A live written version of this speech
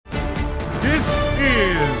This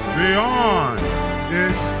is Beyond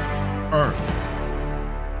This Earth.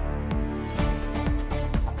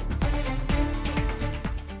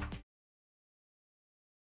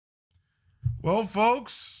 Well,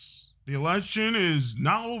 folks, the election is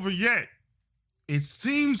not over yet. It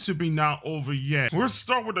seems to be not over yet. We'll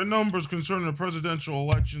start with the numbers concerning the presidential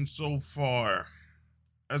election so far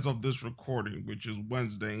as of this recording, which is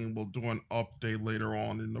Wednesday, and we'll do an update later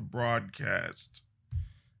on in the broadcast.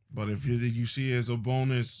 But if you see it as a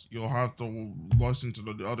bonus, you'll have to listen to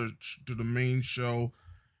the main show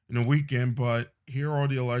in the weekend. But here are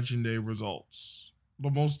the election day results. The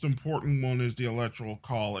most important one is the Electoral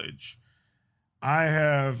College. I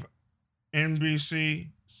have NBC,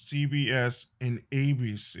 CBS, and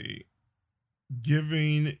ABC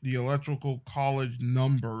giving the Electoral College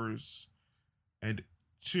numbers at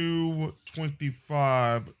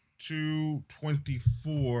 225,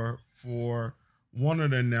 224 for one of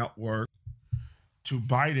the networks to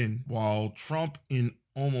Biden, while Trump in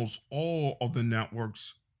almost all of the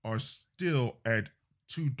networks are still at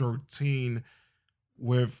 213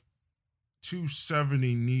 with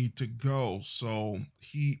 270 need to go. So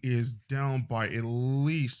he is down by at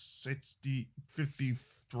least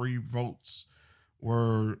 53 votes,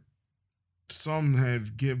 where some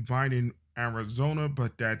have give Biden Arizona,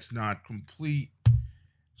 but that's not complete.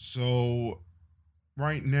 So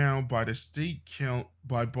right now, by the state count,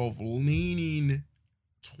 by both leaning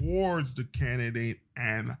towards the candidate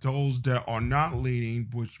and those that are not leaning,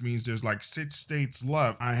 which means there's like 6 states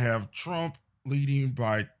left, I have Trump leading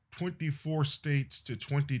by 24 states to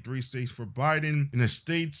 23 states for Biden. In the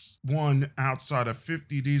states won outside of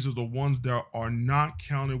 50, these are the ones that are not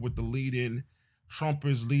counted with the lead-in. Trump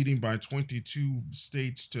is leading by 22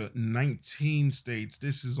 states to 19 states.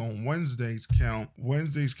 This is on Wednesday's count.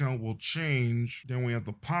 Wednesday's count will change. Then we have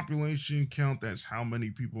the population count. That's how many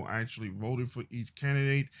people actually voted for each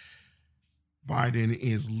candidate. Biden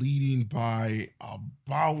is leading by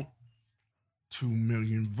about 2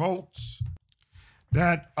 million votes.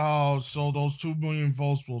 So those 2 million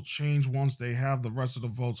votes will change once they have the rest of the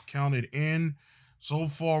votes counted in. So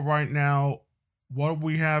far right now, what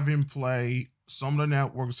we have in play, some of the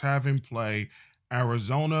networks have in play: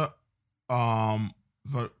 Arizona,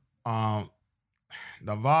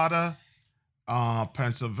 Nevada,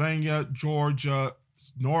 Pennsylvania, Georgia,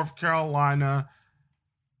 North Carolina,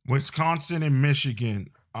 Wisconsin, and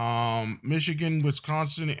Michigan. Michigan,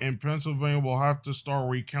 Wisconsin, and Pennsylvania will have to start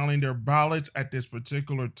recounting their ballots at this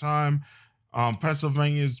particular time.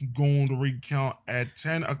 Pennsylvania is going to recount at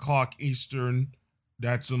 10 o'clock Eastern.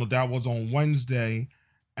 That was on Wednesday.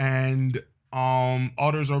 And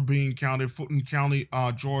others are being counted. Fulton County,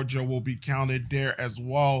 Georgia will be counted there as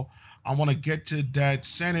well. I want to get to that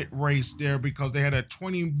Senate race there because they had a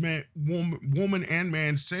 20-man woman and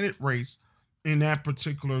man Senate race in that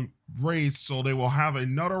particular race. So they will have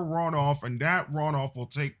another runoff, and that runoff will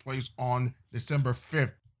take place on December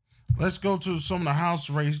 5th. Let's go to some of the House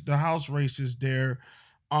races there.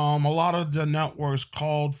 A lot of the networks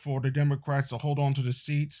called for the Democrats to hold on to the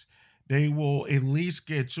seats. They will at least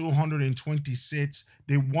get 220 seats.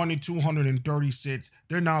 They wanted 236.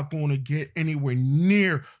 They're not going to get anywhere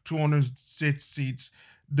near 206 seats.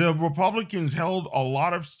 The Republicans held a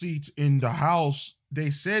lot of seats in the House. They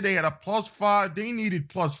said they had a +5. They needed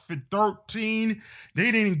 +13.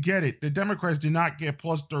 They didn't get it. The Democrats did not get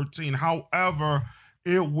 +13. However,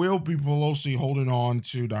 it will be Pelosi holding on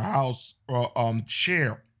to the House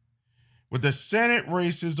chair. With the Senate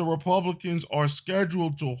races, the Republicans are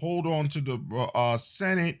scheduled to hold on to the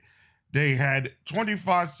Senate. They had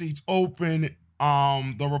 25 seats open.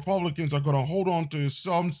 The Republicans are going to hold on to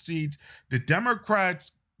some seats. The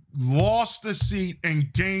Democrats lost the seat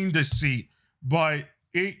and gained the seat, but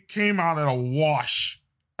it came out at a wash,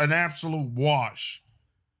 an absolute wash.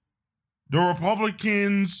 The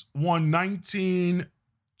Republicans won 19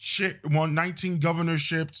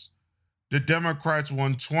 governorships. The Democrats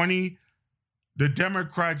won 20. The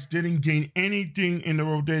Democrats didn't gain anything in the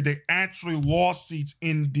road. They actually lost seats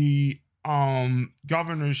in the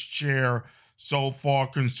governor's chair so far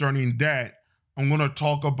concerning that. I'm going to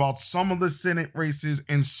talk about some of the Senate races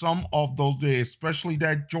and some of those days, especially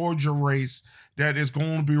that Georgia race that is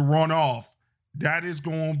going to be run off. That is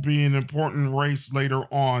going to be an important race later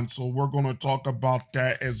on, so we're going to talk about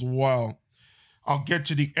that as well. I'll get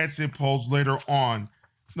to the exit polls later on.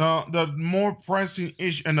 The more pressing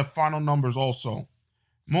issue, and the final numbers also.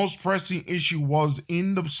 Most pressing issue was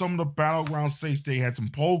in some of the battleground states. They had some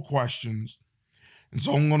poll questions. And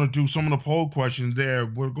so I'm going to do some of the poll questions there.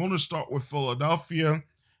 We're going to start with Philadelphia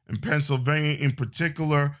and Pennsylvania in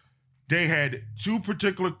particular. They had two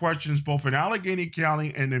particular questions, both in Allegheny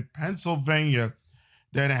County and in Pennsylvania,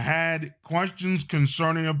 that had questions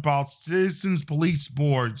concerning about citizens police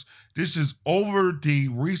boards. This is over the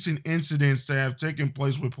recent incidents that have taken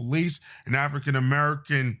place with police and African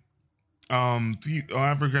American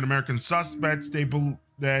suspects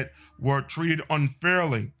that were treated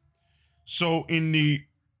unfairly. So in the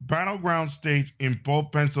battleground states in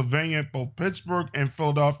both Pennsylvania, both Pittsburgh and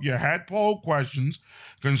Philadelphia had poll questions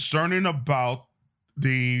concerning about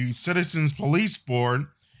the Citizens Police Board.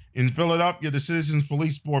 In Philadelphia, the Citizens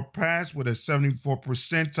Police Board passed with a 74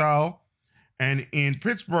 percentile. And in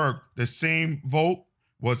Pittsburgh, the same vote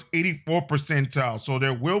was 84 percentile. So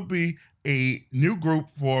there will be a new group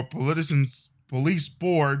for police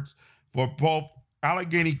boards for both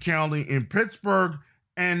Allegheny County in Pittsburgh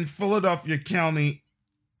and Philadelphia County,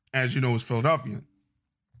 as you know, is Philadelphia.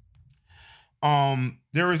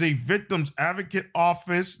 There is a victims advocate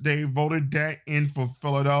office. They voted that in for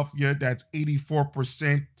Philadelphia. That's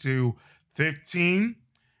 84% to 15%.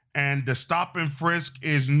 And the stop and frisk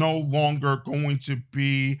is no longer going to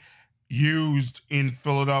be used in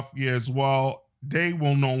Philadelphia as well. They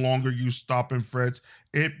will no longer use stop and frisk.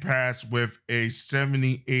 It passed with a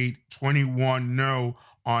 78-21 no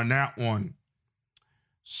on that one.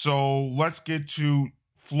 So let's get to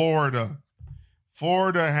Florida.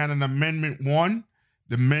 Florida had an Amendment 1.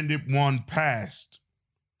 The Amendment 1 passed.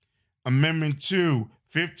 Amendment 2,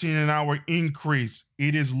 15 an hour increase.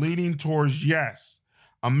 It is leaning towards yes.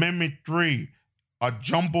 Amendment 3, a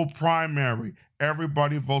jumbo primary.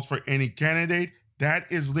 Everybody votes for any candidate. That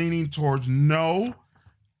is leaning towards no.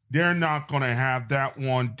 They're not going to have that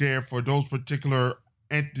one there for those particular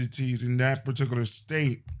entities in that particular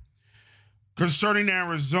state. Concerning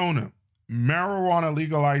Arizona, marijuana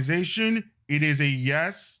legalization, it is a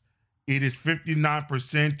yes. It is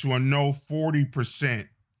 59% to a no, 40%.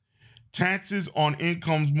 Taxes on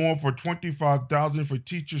incomes more for $25,000 for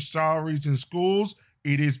teacher salaries in schools.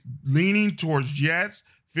 It is leaning towards yes,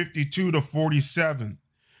 52 to 47.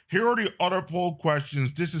 Here are the other poll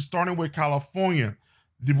questions. This is starting with California.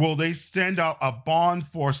 Will they send out a bond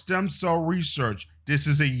for stem cell research? This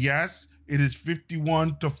is a yes. It is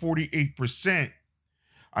 51 to 48%.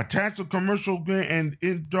 A tax on commercial and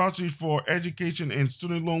industry for education and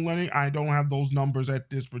student loan lending. I don't have those numbers at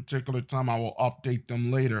this particular time. I will update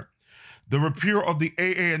them later. The repeal of the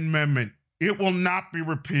AA amendment. It will not be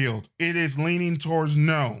repealed. It is leaning towards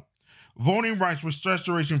no. Voting rights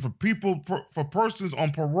restoration for for persons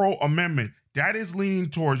on parole amendment. That is leaning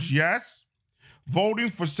towards yes. Voting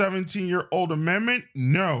for 17-year-old amendment,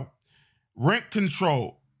 no. Rent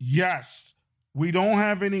control, yes. We don't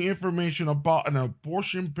have any information about an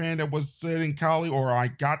abortion ban that was said in Cali, or I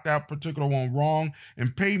got that particular one wrong.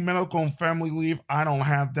 And paid medical and family leave, I don't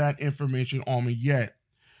have that information on me yet.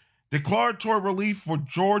 Declaratory relief for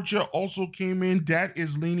Georgia also came in. That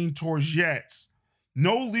is leaning towards yes.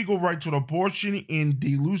 No legal right to abortion in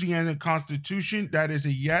the Louisiana Constitution. That is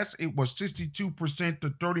a yes. It was 62% to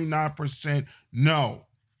 39% no.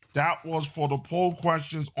 That was for the poll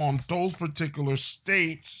questions on those particular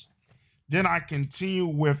states. Then I continue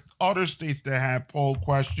with other states that had poll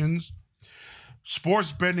questions.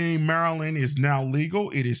 Sports betting in Maryland is now legal.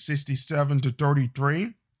 It is 67 to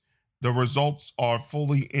 33. The results are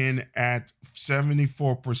fully in at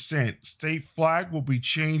 74%. State flag will be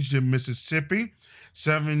changed in Mississippi,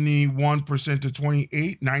 71% to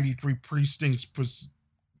 28, 93 precincts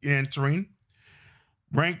entering.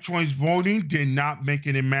 Ranked choice voting did not make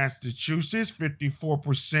it in Massachusetts,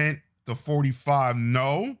 54% to 45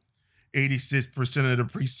 no, 86% of the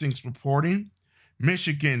precincts reporting.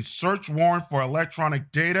 Michigan, search warrant for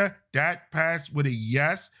electronic data, that passed with a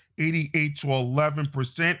yes, 88 to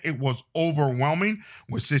 11%. It was overwhelming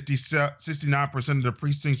with 69% of the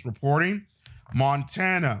precincts reporting.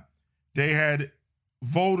 Montana, they had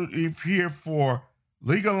voted here for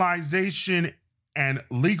legalization and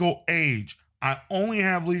legal age. I only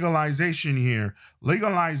have legalization here.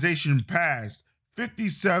 Legalization passed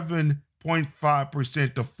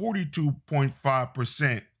 57.5% to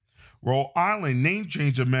 42.5%. Rhode Island name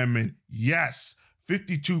change amendment, yes,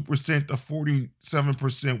 52% to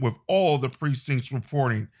 47% with all the precincts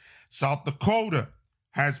reporting. South Dakota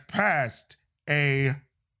has passed a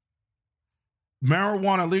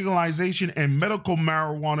marijuana legalization and medical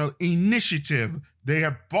marijuana initiative. They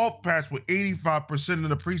have both passed with 85% of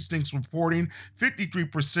the precincts reporting,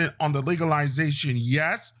 53% on the legalization,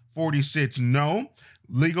 yes, 46 no.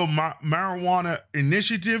 Legal marijuana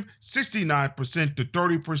initiative, 69% to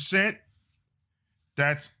 30%.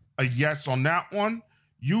 That's a yes on that one.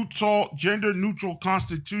 Utah, gender neutral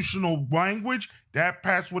constitutional language, that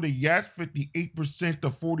passed with a yes, 58% to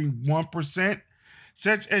 41%.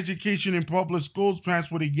 Sex education in public schools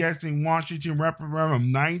passed with a yes in Washington, referendum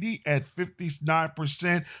 90 at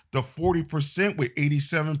 59% to 40%, with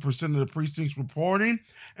 87% of the precincts reporting.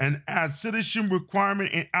 And as citizen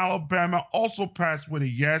requirement in Alabama also passed with a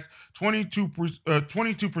yes,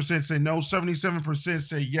 22% say no, 77%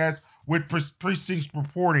 say yes, with precincts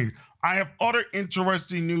reporting. I have other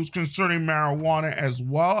interesting news concerning marijuana as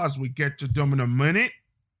well, as we get to them in a minute.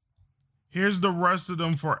 Here's the rest of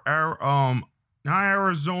them for not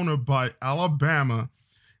Arizona, but Alabama.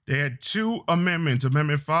 They had two amendments,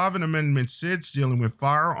 Amendment 5 and Amendment 6, dealing with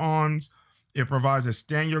firearms. It provides a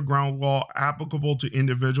stand your ground law applicable to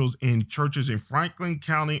individuals in churches in Franklin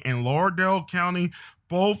County and Lauderdale County.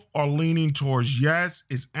 Both are leaning towards yes.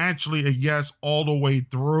 It's actually a yes all the way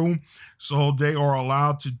through. So they are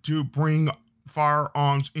allowed to bring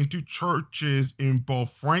firearms into churches in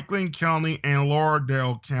both Franklin County and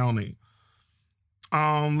Lauderdale County.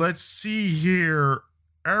 Let's see here.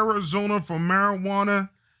 Arizona for marijuana,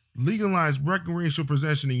 legalized recreational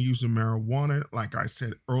possession and use of marijuana. Like I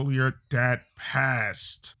said earlier, that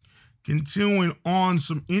passed. Continuing on,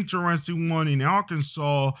 some interesting one in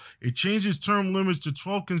Arkansas. It changes term limits to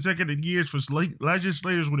 12 consecutive years for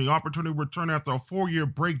legislators with the opportunity to return after a 4-year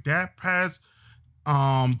break. That passed.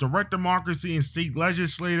 Direct democracy in state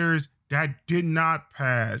legislators, that did not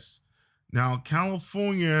pass. Now,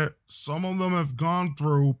 California, some of them have gone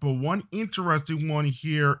through, but one interesting one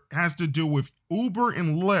here has to do with Uber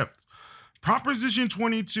and Lyft. Proposition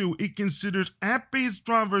 22, it considers app-based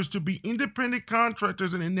drivers to be independent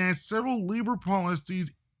contractors and enacts several labor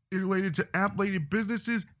policies related to app-related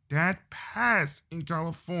businesses. That passed in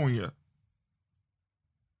California.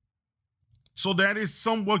 So that is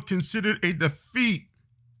somewhat considered a defeat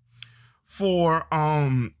for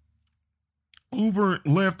Uber,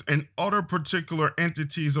 Lyft, and other particular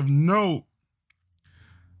entities of note.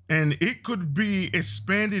 And it could be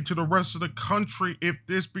expanded to the rest of the country if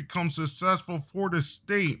this becomes successful for the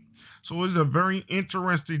state. So it's a very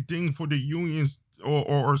interesting thing for the unions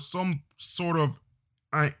or some sort of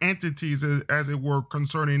entities, as it were,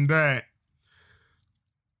 concerning that.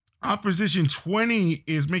 Opposition 20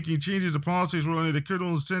 is making changes to policies related to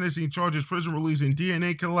criminal sentencing charges, prison release, and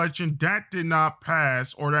DNA collection. That did not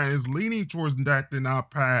pass, or that is leaning towards that did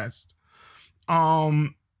not pass.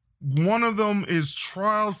 One of them is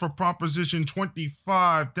trials for Proposition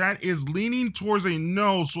 25. That is leaning towards a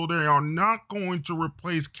no, so they are not going to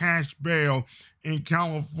replace cash bail in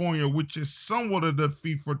California, which is somewhat a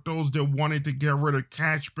defeat for those that wanted to get rid of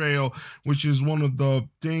cash bail, which is one of the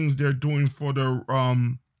things they're doing for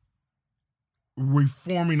the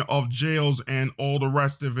reforming of jails and all the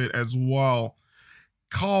rest of it as well.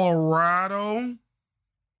 Colorado,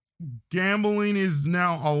 gambling is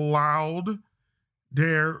now allowed.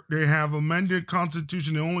 They have amended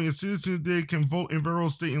constitution and only a citizen today can vote in federal,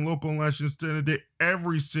 state, and local elections. Today,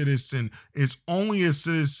 every citizen is only a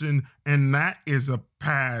citizen, and that is a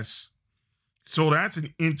pass. So that's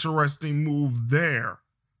an interesting move there.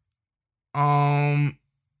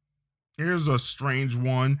 Here's a strange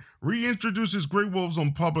one. Reintroduces gray wolves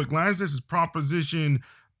on public lands. This is Proposition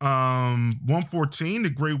 114, the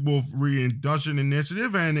Gray Wolf Reintroduction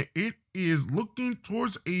Initiative, and it is leaning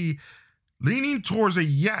towards a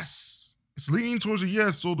yes. It's leaning towards a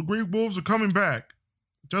yes, so the gray wolves are coming back.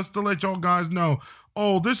 Just to let y'all guys know.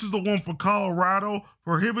 Oh, this is the one for Colorado.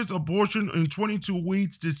 Prohibits abortion in 22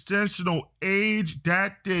 weeks gestational age.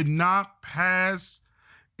 That did not pass.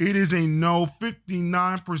 It is a no,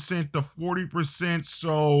 59% to 40%.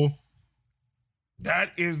 So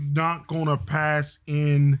that is not going to pass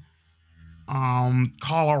in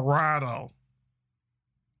Colorado.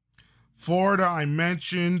 Florida, I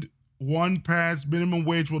mentioned. One pass, minimum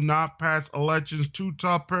wage will not pass. Elections,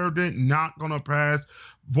 two-top president, not going to pass.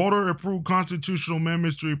 Voter-approved constitutional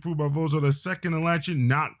amendments to be approved by voters of the second election,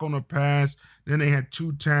 not going to pass. Then they had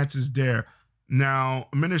two taxes there. Now,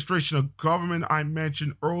 administration of government, I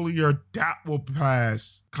mentioned earlier, that will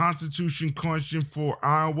pass. Constitution question for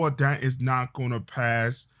Iowa, that is not going to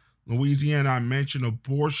pass. Louisiana, I mentioned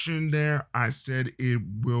abortion there. I said it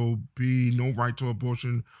will be no right to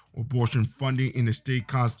abortion funding in the state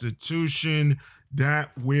constitution.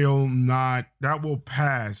 That will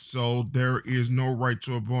pass. So there is no right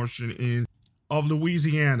to abortion in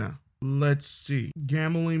Louisiana. Let's see.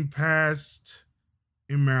 Gambling passed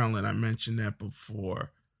in Maryland. I mentioned that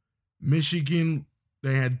before. Michigan,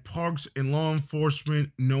 they had parks and law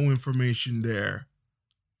enforcement, no information there.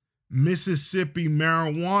 Mississippi,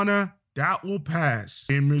 marijuana, that will pass.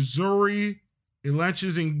 In Missouri,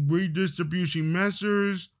 elections and redistribution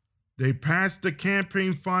measures. They passed the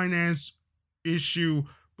campaign finance issue,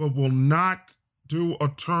 but will not do a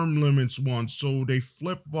term limits one. So they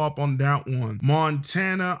flip-flop on that one.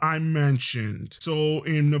 Montana, I mentioned. So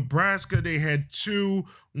in Nebraska, they had two.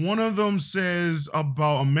 One of them says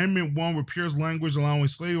about Amendment 1 repairs language allowing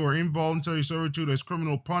slave or involuntary servitude as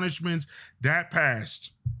criminal punishments. That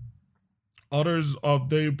passed. Others of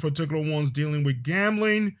the particular ones dealing with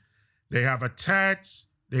gambling, they have a tax,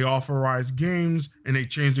 they authorize games, and they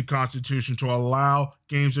change the Constitution to allow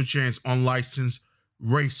games of chance on licensed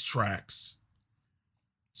racetracks.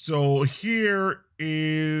 So here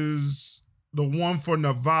is the one for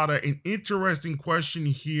Nevada. An interesting question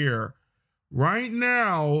here. Right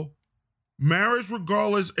now, marriage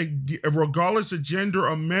regardless of gender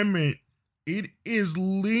amendment, it is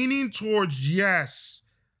leaning towards yes,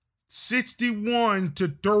 61 to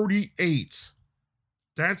 38.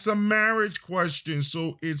 That's a marriage question.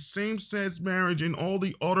 So it's same-sex marriage and all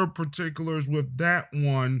the other particulars with that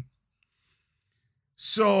one.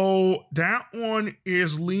 So that one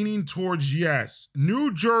is leaning towards yes.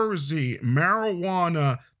 New Jersey,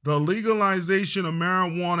 marijuana, the legalization of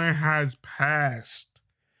marijuana has passed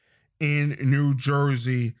in New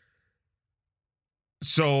Jersey.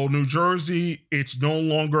 So New Jersey, it's no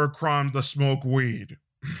longer a crime to smoke weed.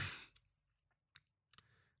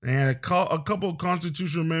 And a couple of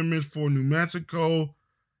constitutional amendments for New Mexico,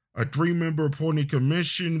 a 3-member appointing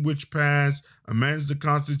commission which passed, amends the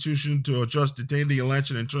Constitution to adjust the date of the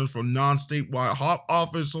election in terms for non-statewide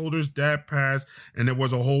office holders. That passed, and there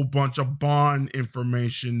was a whole bunch of bond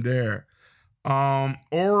information there.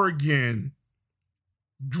 Oregon,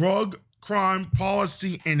 drug crime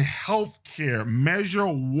policy and healthcare, Measure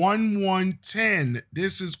 1110.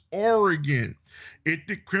 This is Oregon. It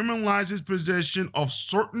decriminalizes possession of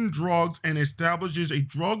certain drugs and establishes a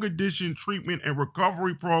drug addiction treatment and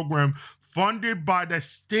recovery program funded by the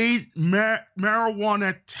state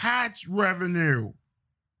marijuana tax revenue.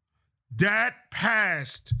 That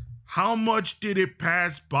passed. How much did it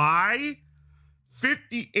pass by?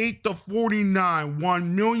 58 to 49,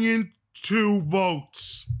 1,000,002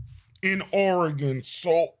 votes in Oregon.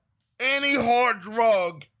 So any hard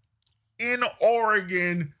drug in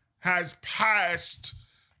Oregon has passed.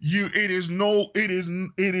 It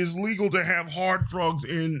is legal to have hard drugs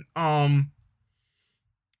in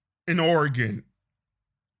Oregon.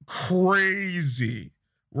 Crazy.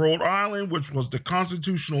 Rhode Island, which was the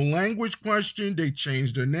constitutional language question, they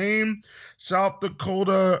changed the name. South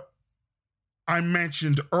Dakota, I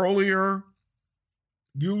mentioned earlier.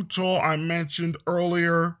 Utah, I mentioned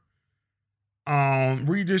earlier.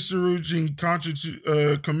 Redistributing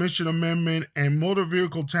commission amendment and motor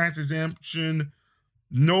vehicle tax exemption.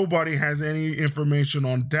 Nobody has any information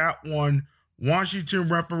on that one. Washington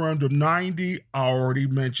referendum 90, I already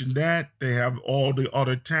mentioned that. They have all the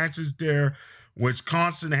other taxes there.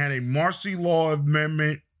 Wisconsin had a Marcy Law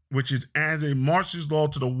amendment, which is as a Marcy's Law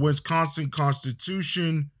to the Wisconsin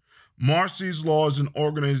Constitution. Marcy's Law is an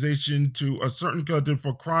organization to a certain country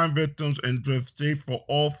for crime victims and the state for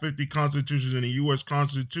all 50 constitutions in the U.S.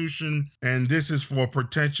 Constitution. And this is for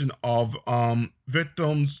protection of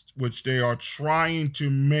victims, which they are trying to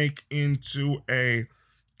make into a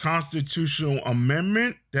constitutional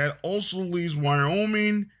amendment. That also leaves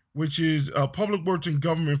Wyoming, which is public works and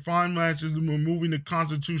government finances, removing the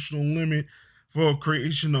constitutional limit for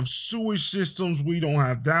creation of sewage systems. We don't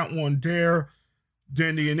have that one there.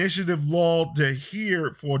 Then the initiative law that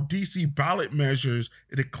here for DC ballot measures,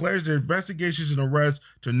 it declares that investigations and arrests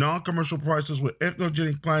to non-commercial prices with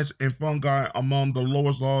ethnogenetic plants and fungi among the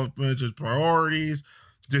lowest law measures priorities.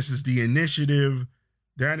 This is the initiative.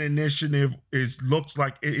 That initiative looks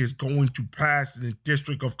like it is going to pass in the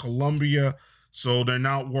District of Columbia. So they're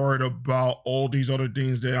not worried about all these other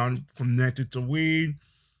things that are connected to weed.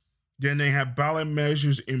 Then they have ballot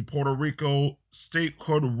measures in Puerto Rico,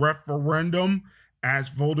 statehood referendum.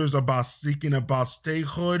 Ask voters about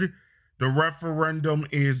statehood. The referendum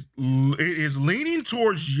is leaning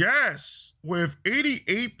towards yes, with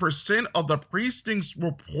 88% of the precincts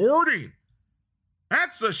reporting.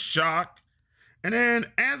 That's a shock. And then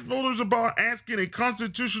ask voters about asking a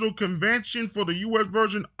constitutional convention for the U.S.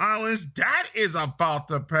 Virgin Islands. That is about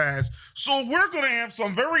to pass. So we're going to have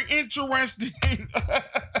some very interesting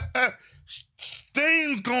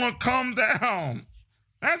things going to come down.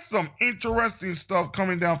 That's some interesting stuff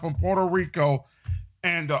coming down from Puerto Rico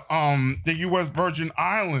and the U.S. Virgin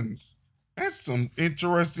Islands. That's some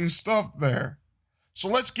interesting stuff there. So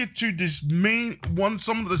let's get to this main one,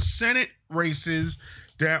 some of the Senate races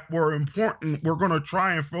that were important. We're going to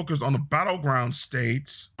try and focus on the battleground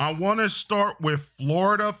states. I want to start with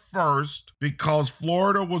Florida first because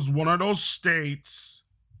Florida was one of those states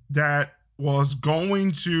that was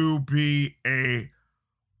going to be a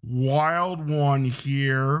wild one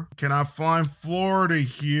here. Can I find Florida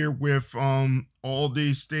here with all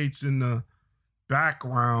these states in the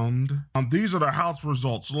background? These are the House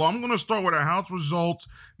results. So I'm going to start with the House results.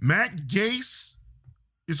 Matt Gaetz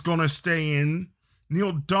is going to stay in.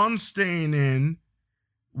 Neil Dunn staying in.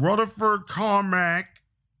 Rutherford Carmack,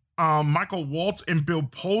 Michael Waltz, and Bill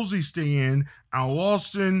Posey stay in. Al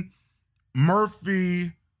Lawson,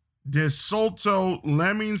 Murphy, DeSoto,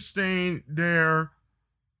 Lemming staying there.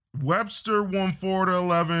 Webster won Florida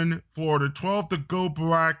 11, Florida 12 to go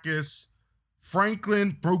Baracus,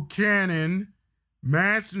 Franklin, Buchanan,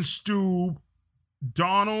 Madsen, Stube,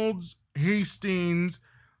 Donalds, Hastings,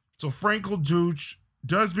 so Frankel, Dooch,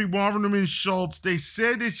 Dusby, Waterman, Schultz. They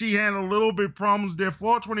said that she had a little bit problems there.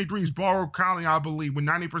 Florida 23 is Barbara Colley, I believe, with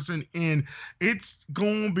 90% in. It's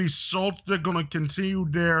going to be Schultz. They're going to continue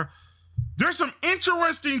there. There's some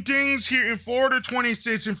interesting things here in Florida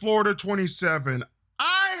 26 and Florida 27.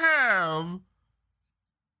 I have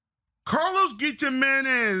Carlos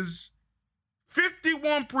Gimenez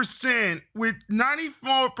 51% with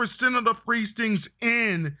 94% of the precincts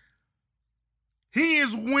in. He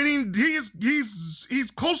is winning.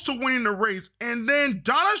 He's close to winning the race. And then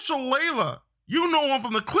Donna Shalala, you know him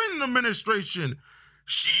from the Clinton administration.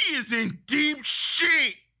 She is in deep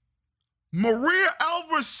shape. Maria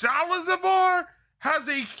Alvarez Salazar has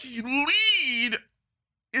a lead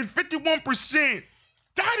in 51%.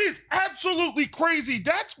 That is absolutely crazy.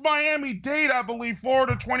 That's Miami-Dade, I believe,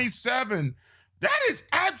 Florida 27. That is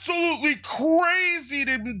absolutely crazy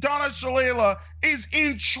that Donna Shalala is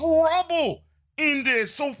in trouble in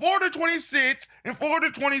this. So Florida 26 and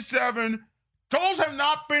Florida 27, those have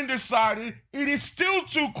not been decided. It is still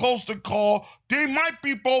too close to call. They might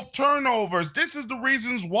be both turnovers. This is the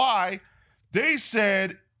reasons why they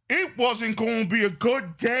said it wasn't going to be a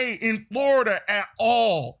good day in Florida at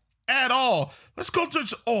all. Let's go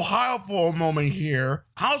to Ohio for a moment here.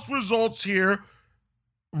 House results here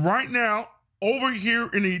right now. Over here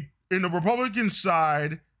in the Republican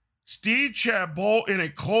side, Steve Chabot in a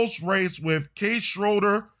close race with Kate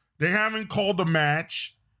Schroeder. They haven't called a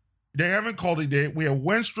match. They haven't called a date. We have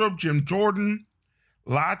Wenstrup, Jim Jordan,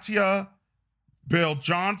 Latia, Bill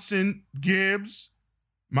Johnson, Gibbs,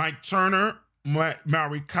 Mike Turner,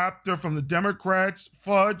 Mary Copter from the Democrats,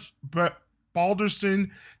 Fudge,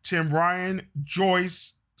 Balderson, Tim Ryan,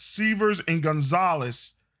 Joyce, Severs, and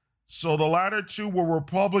Gonzalez. So the latter two were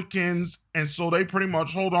Republicans, and so they pretty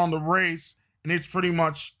much hold on the race, and it's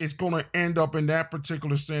going to end up in that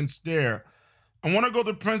particular sense there. I want to go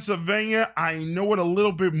to Pennsylvania. I know it a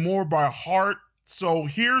little bit more by heart, so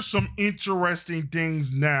here's some interesting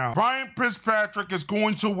things now. Brian Fitzpatrick is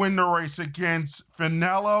going to win the race against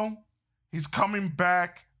Finello. He's coming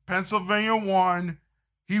back. Pennsylvania 1.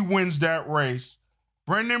 He wins that race.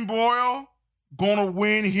 Brendan Boyle going to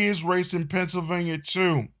win his race in Pennsylvania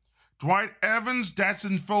 2. Dwight Evans, that's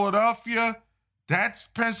in Philadelphia. That's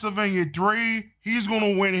Pennsylvania 3. He's going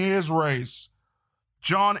to win his race.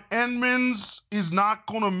 John Edmonds is not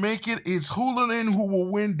going to make it. It's Houlihan who will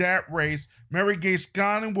win that race. Mary Gay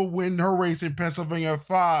Scotland will win her race in Pennsylvania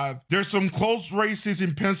 5. There's some close races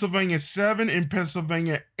in Pennsylvania 7 and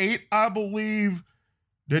Pennsylvania 8, I believe.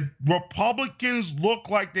 The Republicans look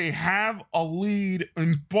like they have a lead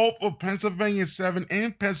in both of Pennsylvania 7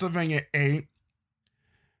 and Pennsylvania 8.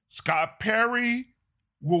 Scott Perry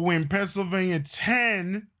will win Pennsylvania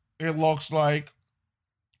 10, it looks like.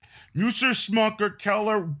 Musser, Smucker,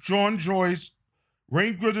 Keller, John Joyce,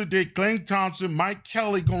 Rain Grizzard, Glenn Thompson, Mike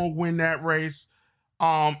Kelly going to win that race.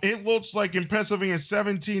 It looks like in Pennsylvania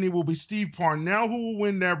 17, it will be Steve Parnell who will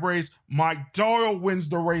win that race. Mike Doyle wins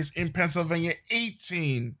the race in Pennsylvania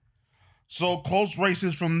 18. So close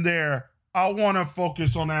races from there. I want to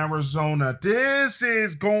focus on Arizona. This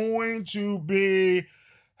is going to be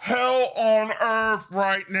hell on earth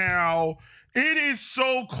right now. It is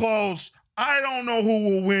so close. I don't know who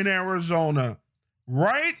will win Arizona.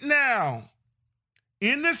 Right now,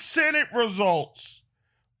 in the Senate results,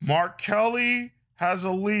 Mark Kelly has a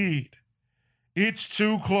lead. It's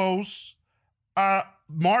too close.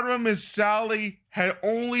 Marta Miss Sally had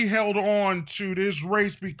only held on to this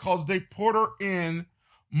race because they put her in.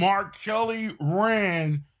 Mark Kelly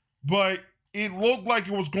ran, but it looked like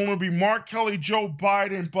it was going to be Mark Kelly, Joe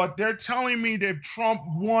Biden, but they're telling me that Trump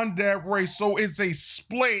won that race, so it's a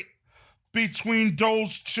split between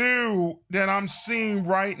those two that I'm seeing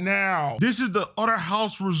right now. This is the other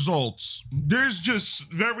House results. There's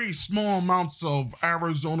just very small amounts of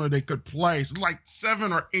Arizona they could play, like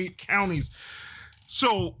 7 or 8 counties.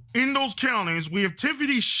 So in those counties, we have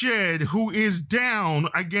Tiffany Shedd, who is down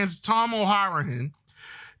against Tom O'Halleran,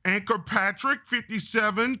 and Kirkpatrick,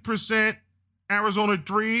 57%, Arizona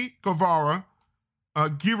 3, Guevara,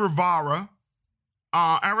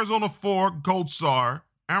 Arizona 4, Goldsar,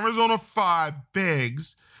 Arizona 5,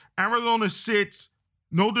 Beggs, Arizona 6,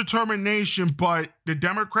 no determination, but the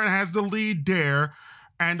Democrat has the lead there,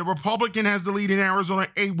 and the Republican has the lead in Arizona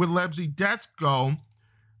 8 with Lebsy Desko.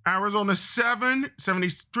 Arizona 7,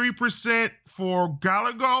 73% for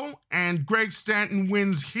Gallego, and Greg Stanton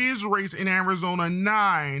wins his race in Arizona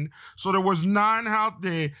 9. So there was 9 out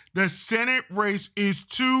there. The Senate race is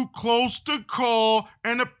too close to call,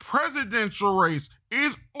 and the presidential race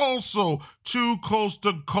is also too close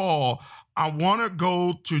to call. I want to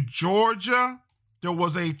go to Georgia. There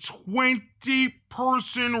was a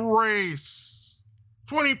 20-person race.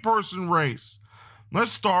 20-person race.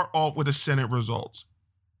 Let's start off with the Senate results.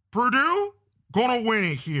 Perdue, gonna win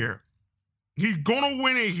it here. He's gonna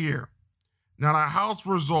win it here. Now, the House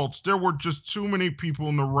results, there were just too many people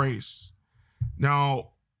in the race. Now,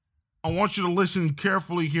 I want you to listen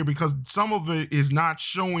carefully here because some of it is not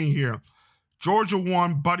showing here. Georgia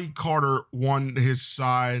won. Buddy Carter won his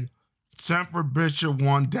side. Sanford Bishop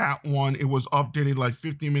won that one. It was updated like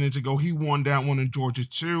 15 minutes ago. He won that one in Georgia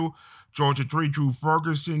 2. Georgia 3, Drew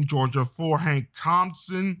Ferguson. Georgia 4, Hank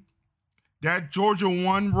Thompson. That Georgia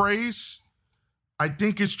 1 race, I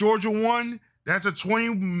think it's Georgia 1. That's a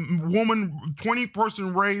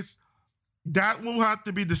 20-person race. That will have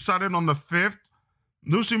to be decided on the 5th.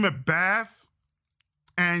 Lucy McBath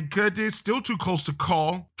and Curtis still too close to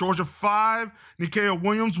call. Georgia 5, Nikia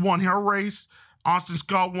Williams won her race. Austin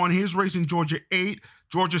Scott won his race in Georgia 8.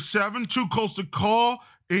 Georgia 7, too close to call.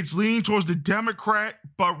 It's leaning towards the Democrat,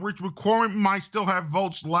 but Rich McCormick might still have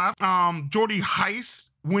votes left. Jody Heiss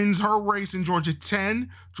wins her race in Georgia 10.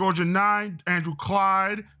 Georgia 9, Andrew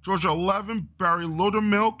Clyde. Georgia 11, Barry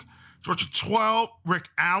Loudermilk. Georgia 12, Rick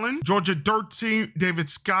Allen. Georgia 13, David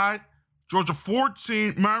Scott. Georgia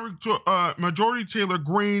 14, Majority Taylor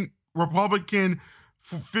Greene, Republican,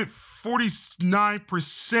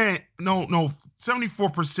 49%,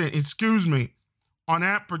 74%, excuse me, on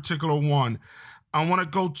that particular one. I want to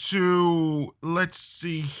go to, let's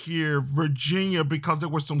see here, Virginia, because there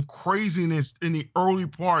was some craziness in the early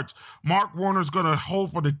parts. Mark Warner's going to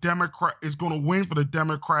hold for the Democrat, is going to win for the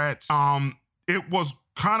Democrats. It was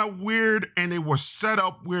kind of weird and it was set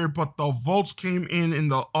up weird, but the votes came in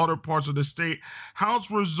the other parts of the state.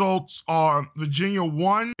 House results are Virginia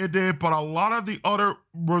won, it did, but a lot of the other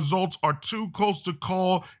results are too close to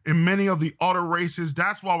call in many of the other races.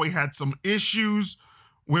 That's why we had some issues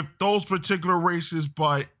with those particular races,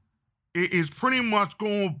 but it is pretty much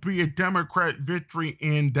going to be a Democrat victory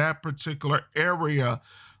in that particular area.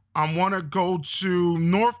 I want to go to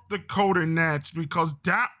North Dakota next because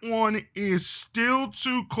that one is still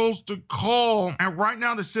too close to call. And right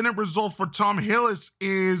now, the Senate results for Tom Hillis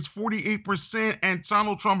is 48% and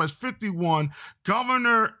Donald Trump is 51%.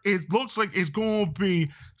 Governor, it looks like it's going to be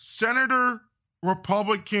Senator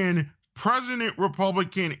Republican, President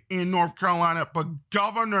Republican in North Carolina, but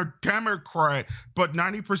Governor Democrat, but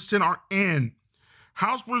 90% are in.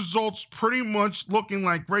 House results pretty much looking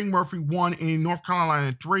like Greg Murphy won in North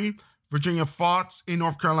Carolina 3, Virginia Foxx in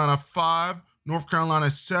North Carolina 5, North Carolina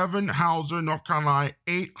 7, Hauser, North Carolina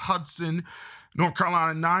 8, Hudson, North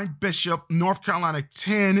Carolina 9, Bishop, North Carolina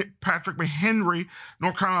 10, Patrick McHenry,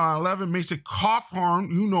 North Carolina 11, Mason Cawthorn,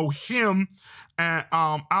 you know him, and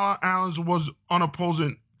Alan Allens was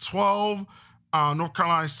unopposed 12, North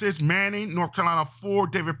Carolina 6, Manning, North Carolina 4,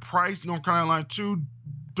 David Price, North Carolina 2,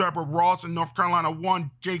 Deborah Ross, and North Carolina 1,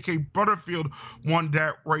 J.K. Butterfield won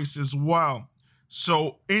that race as well.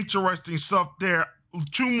 So interesting stuff there.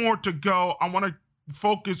 2 more to go. I want to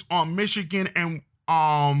focus on Michigan and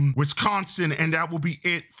Wisconsin, and that will be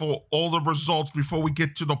it for all the results before we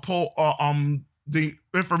get to the poll. The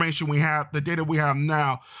information we have, the data we have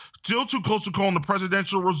now. Still too close to calling the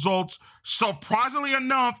presidential results. Surprisingly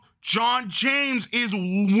enough, John James is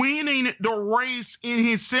winning the race in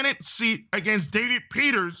his Senate seat against David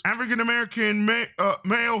Peters, African-American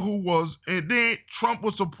male who was, and then Trump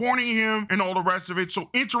was supporting him and all the rest of it.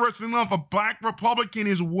 So interesting enough, a black Republican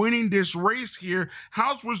is winning this race here.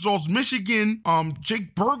 House results, Michigan,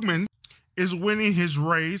 Jake Bergman is winning his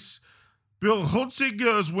race. Bill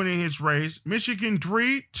Hunziker is winning his race. Michigan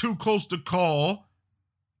 3, too close to call.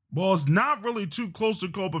 Well, it's not really too close to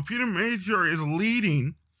call, but Peter Major is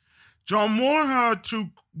leading. John Moore had two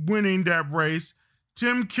winning that race.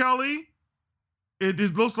 Tim Kelly, it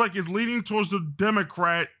looks like it's leading towards the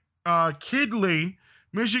Democrat. Kidley,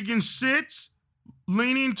 Michigan 6,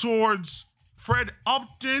 leaning towards Fred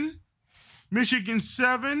Upton. Michigan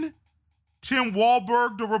 7, Tim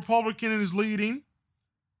Walberg, the Republican, is leading.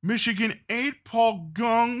 Michigan 8, Paul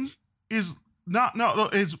Gung is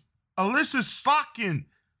is Alyssa Slotkin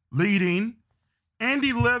leading.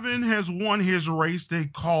 Andy Levin has won his race. They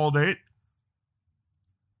called it.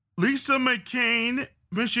 Lisa McCain,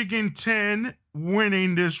 Michigan 10,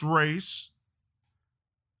 winning this race.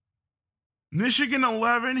 Michigan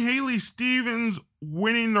 11, Haley Stevens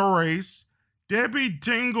winning the race. Debbie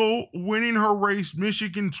Dingle winning her race,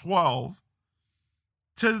 Michigan 12.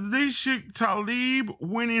 Talisha Talib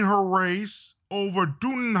winning her race over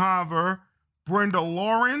Dudenhofer. Brenda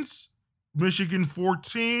Lawrence, Michigan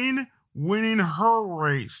 14, winning her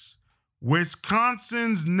race.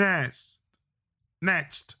 Wisconsin's next.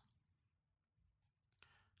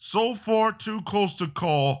 So far, too close to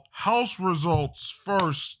call. House results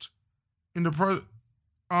first. In the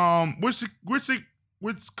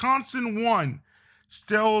Wisconsin 1,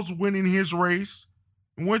 Stell's winning his race.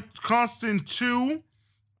 Wisconsin 2,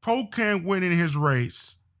 Pocan winning his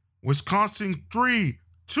race. Wisconsin 3,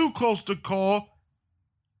 too close to call.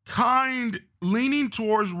 Kind leaning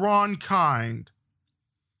towards Ron Kind.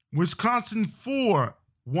 Wisconsin 4,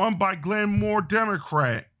 won by Glenn Moore,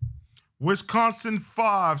 Democrat. Wisconsin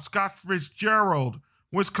 5, Scott Fitzgerald.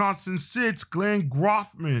 Wisconsin 6, Glenn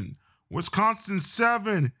Groffman. Wisconsin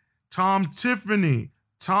 7, Tom Tiffany.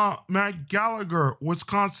 Matt Gallagher.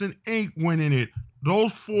 Wisconsin 8 winning it.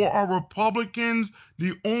 Those 4 are Republicans.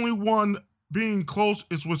 The only one being close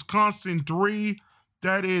is Wisconsin 3.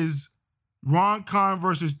 That is Ron Kind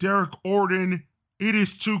versus Derek Orden. It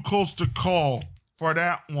is too close to call for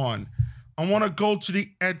that one. I want to go to the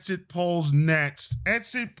exit polls next.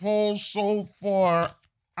 Exit polls so far,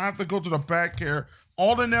 I have to go to the back here.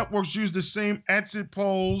 All the networks use the same exit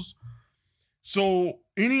polls. So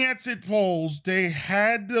any exit polls, they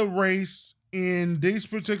had the race in these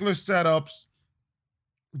particular setups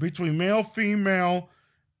between male, female,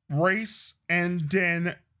 race, and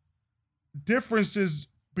then differences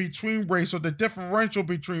between race, or the differential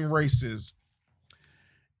between races.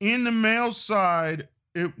 In the male side,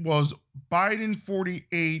 it was Biden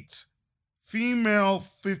 48, female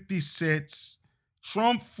 56,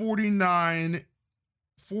 Trump 49,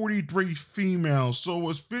 43 female. So it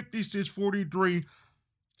was 56, 43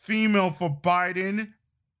 female for Biden,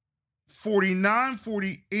 49,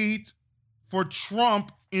 48 for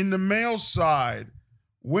Trump in the male side.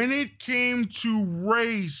 When it came to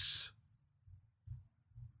race,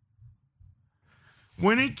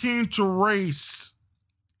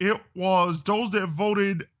 it was those that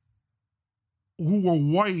voted who were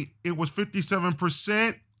white, it was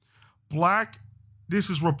 57%. Black, this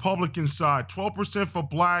is Republican side, 12% for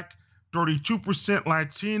Black, 32%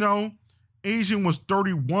 Latino. Asian was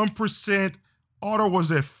 31%. Auto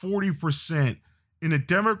was at 40%. In the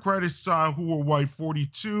Democratic side, who were white,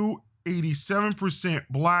 42, 87%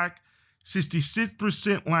 Black,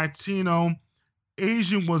 66% Latino.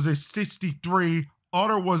 Asian was at 63.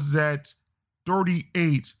 Auto was at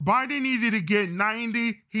 38. Biden needed to get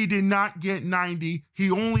 90. He did not get 90. He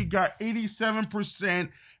only got 87%,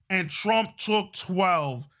 and Trump took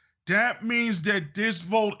 12. That means that this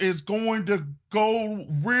vote is going to go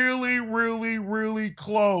really, really, really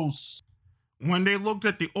close. When they looked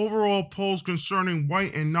at the overall polls concerning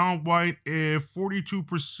white and non-white,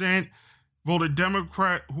 42% voted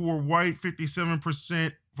Democrat who were white,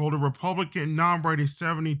 57% voted Republican, non-white is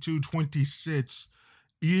 72-26.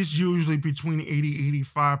 Is usually between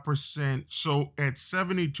 80-85%. So at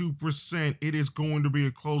 72%, it is going to be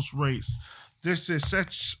a close race. This is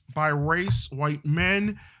set by race. White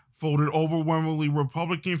men voted overwhelmingly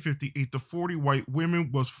Republican, 58-40. White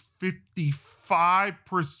women was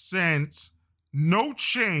 55%. No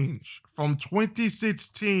change from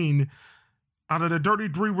 2016. Out of the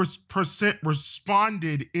 33%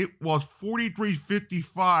 responded, it was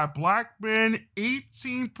 43-55. Black men,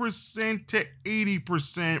 18% to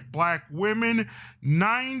 80%. Black women,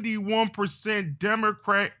 91%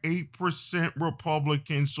 Democrat, 8%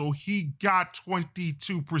 Republican. So he got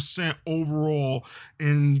 22% overall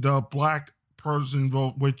in the black person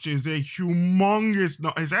vote, which is a humongous,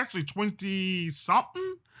 it's actually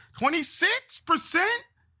 20-something? 26%?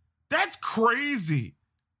 That's crazy.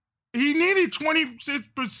 He needed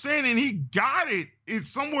 26% and he got it. It's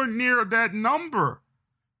somewhere near that number.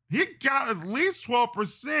 He got at least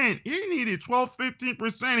 12%. He needed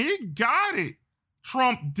 12-15%. He got it.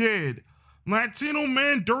 Trump did. Latino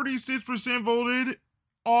men, 36% voted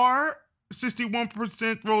R.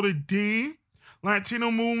 61% voted D. Latino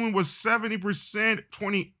movement was 70%,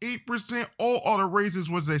 28%. All other races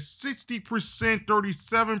was a 60%,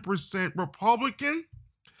 37% Republican.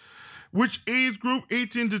 Which age group?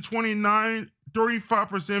 18 to 29,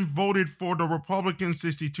 35% voted for the Republicans,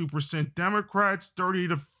 62% Democrats, 30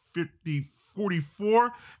 to 50,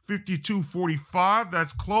 44, 52, 45.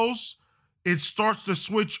 That's close. It starts to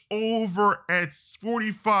switch over at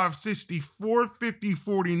 45, 64, 50,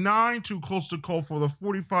 49. Too close to call for the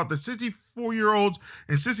 45 to 64-year-olds,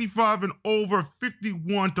 and 65 and over,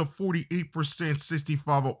 51 to 48%,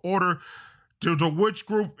 65 or older. To the which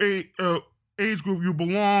group age group you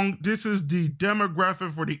belong. This is the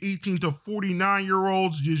demographic for the 18 to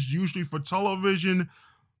 49-year-olds, just usually for television.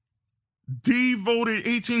 D voted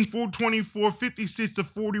 18 for 24, 56 to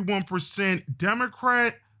 41%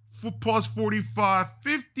 Democrat plus 45,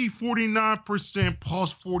 50, 49%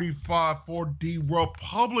 plus 45 for the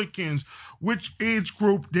Republicans. Which age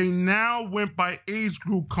group? They now went by age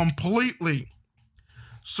group completely.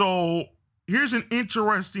 So here's an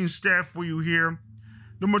interesting stat for you here.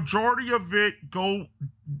 The majority of it go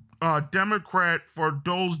Democrat for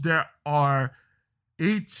those that are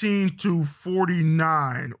 18 to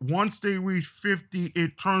 49. Once they reach 50,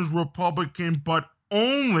 it turns Republican, but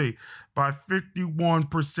only by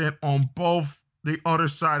 51% on both. The other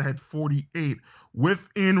side had 48.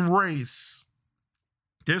 Within race,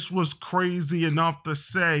 this was crazy enough to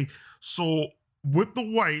say. So with the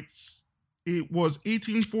whites, it was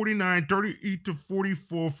 1849, 38 to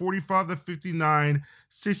 44, 45 to 59,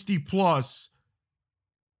 60 plus.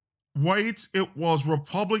 Whites, it was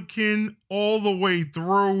Republican all the way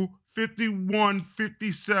through 51,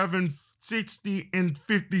 57, 60, and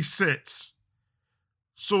 56.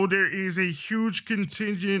 So there is a huge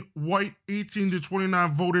contingent white 18 to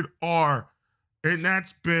 29 voted R, and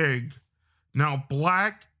that's big. Now,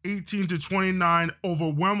 black 18 to 29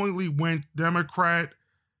 overwhelmingly went Democrat.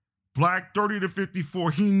 Black 30 to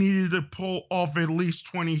 54, he needed to pull off at least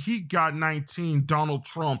 20. He got 19, Donald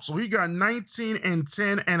Trump. So he got 19 and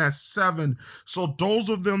 10 and a 7. So those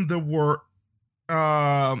of them that were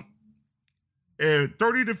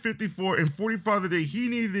 30 to 54 and 45 a day, he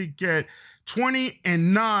needed to get 20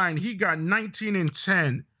 and 9. He got 19 and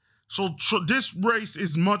 10. So this race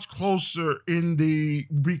is much closer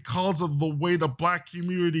because of the way the black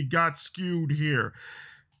community got skewed here.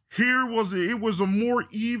 It was a more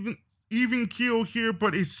even keel here,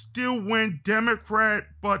 but it still went Democrat,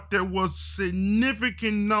 but there was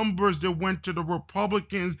significant numbers that went to the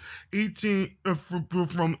Republicans,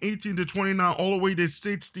 from 18 to 29 all the way to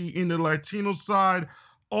 60 in the Latino side.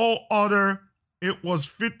 All other, it was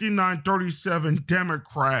 59-37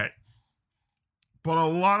 Democrat. But a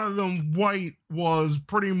lot of them white was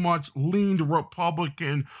pretty much leaned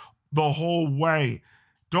Republican the whole way.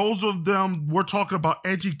 Those of them, we're talking about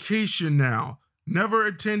education now. Never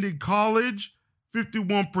attended college,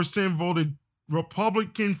 51% voted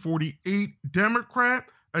Republican, 48 Democrat.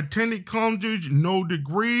 Attended college, no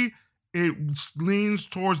degree. It leans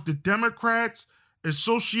towards the Democrats.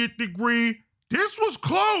 Associate degree, this was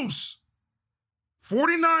close.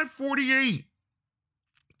 49-48.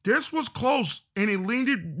 This was close, and it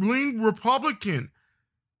leaned Republican.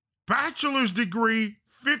 Bachelor's degree,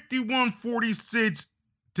 51-46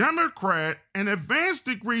 Democrat, and advanced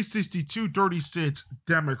degree 62-36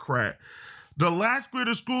 Democrat. The last grade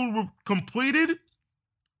of school completed,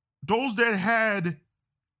 those that had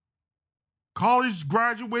college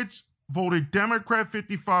graduates voted Democrat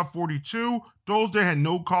 55-42. Those that had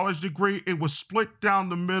no college degree, it was split down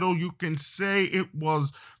the middle. You can say it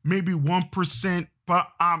was maybe 1%, but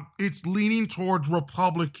it's leaning towards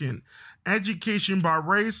Republican. Education by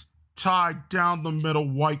race, tied down the middle,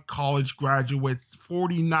 white college graduates,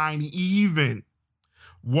 49 even.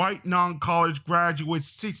 White non-college graduates,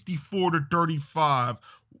 64-35.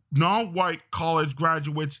 Non-white college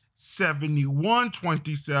graduates,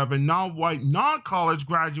 71-27. Non-white non-college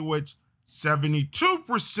graduates,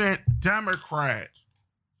 72% Democrat.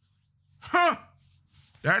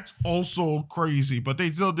 That's also crazy, but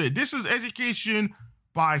they still did. This is education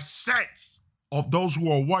by sex. Of those who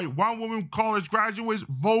are white, one woman college graduates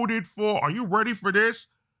voted for, are you ready for this?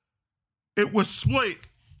 It was split,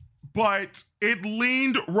 but it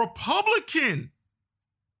leaned Republican.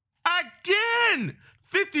 Again,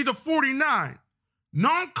 50-49.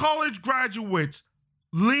 Non-college graduates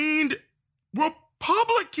leaned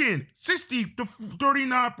Republican,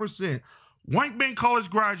 60-39%. White men college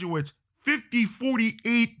graduates,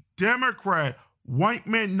 50-48 Democrat. White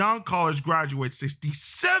men non-college graduates,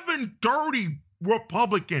 67-30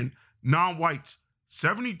 Republican. Non-whites,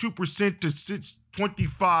 72% to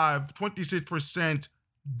 26%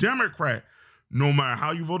 Democrat. No matter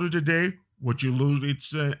how you voted today, what you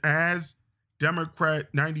lose it as Democrat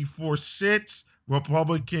 94 sits,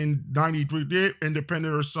 Republican 93 did,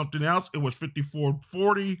 independent or something else. It was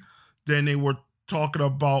 54-40. Then they were talking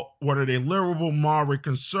about what are they, liberal, moderate,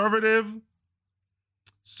 conservative.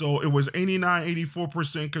 So it was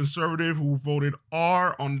 89-84% conservative who voted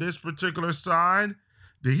R on this particular side.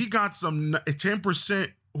 Then he got some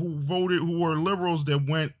 10% who were liberals that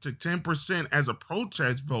went to 10% as a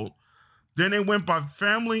protest vote. Then they went by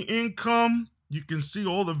family income. You can see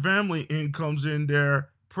all the family incomes in there.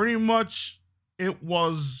 Pretty much it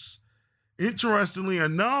was, interestingly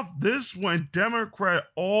enough, this went Democrat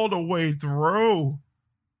all the way through.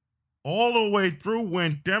 All the way through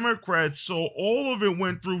went Democrats. So all of it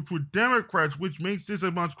went through for Democrats, which makes this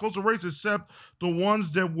a much closer race, except the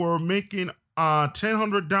ones that were making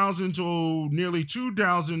 $100,000 to nearly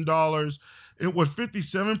 $2,000. It was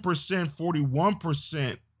 57%,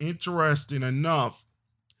 41%. Interesting enough.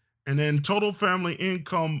 And then total family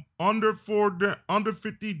income under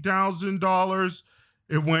 $50,000,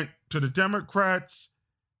 it went to the Democrats.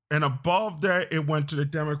 And above that, it went to the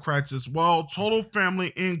Democrats as well. Total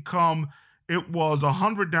family income, it was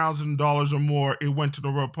 $100,000 or more. It went to the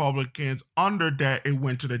Republicans. Under that, it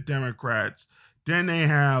went to the Democrats. Then they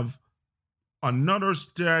have another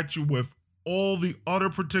statute with all the other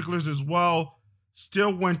particulars as well.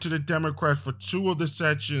 Still went to the Democrats for two of the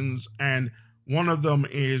sections, and one of them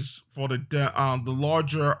is for the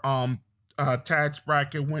larger tax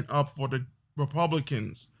bracket went up for the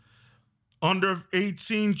Republicans. Under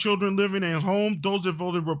 18 children living at home, those that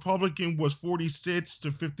voted Republican was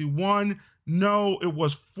 46-51. No, it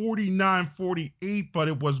was 49-48, but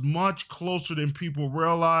it was much closer than people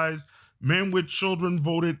realized. Men with children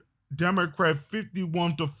voted Democrat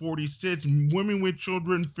 51-46. Women with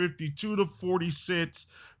children 52-46.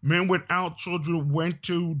 Men without children went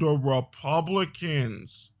to the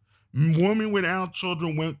Republicans. Women without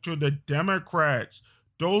children went to the Democrats.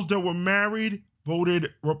 Those that were married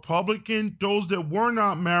voted Republican. Those that were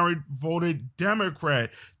not married voted Democrat.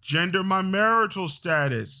 Gender, my marital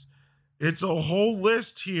status. It's a whole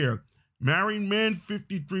list here. Married men,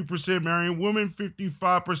 53%. Married women,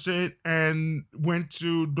 55%, and went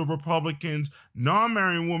to the Republicans.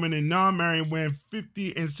 Non-married women and non-married women,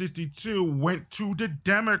 50 and 62, went to the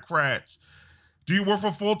Democrats. Do you work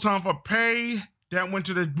for full-time for pay? That went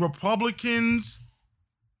to the Republicans.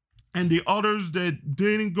 And the others that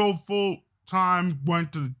didn't go full-time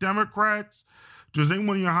went to the Democrats. Does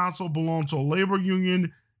anyone in your household belong to a labor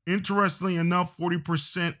union? Interestingly enough,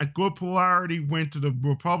 40%, a good polarity, went to the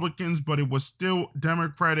Republicans, but it was still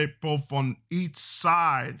Democratic both on each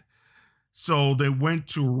side. So they went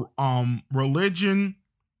to religion.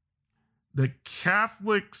 The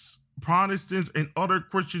Catholics, Protestants, and other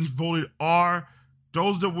Christians voted R.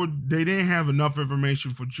 Those that they didn't have enough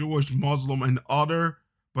information for Jewish, Muslim, and other,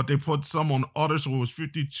 but they put some on other, so it was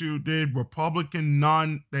 52 did. Republican,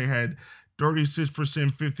 none. They had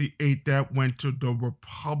 36%, 58, that went to the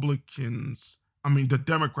Republicans. The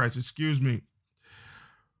Democrats, excuse me.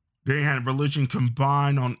 They had religion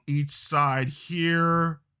combined on each side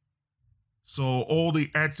here. So all the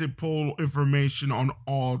exit poll information on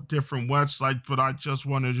all different websites, but I just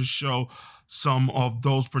wanted to show some of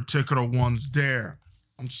those particular ones there.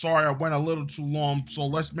 I'm sorry I went a little too long, so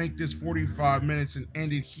let's make this 45 minutes and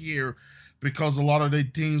end it here, because a lot of the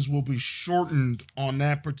things will be shortened on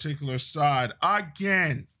that particular side.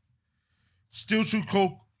 Again, still too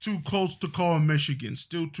close to call in Michigan.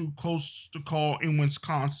 Still too close to call in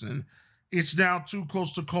Wisconsin. It's now too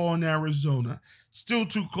close to call in Arizona. Still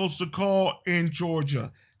too close to call in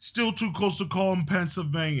Georgia. Still too close to call in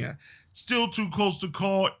Pennsylvania. Still too close to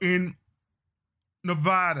call in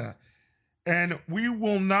Nevada. And we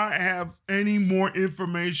will not have any more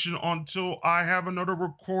information until I have another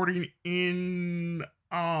recording in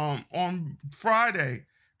on Friday,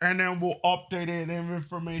 and then we'll update it and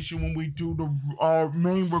information when we do our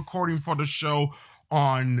main recording for the show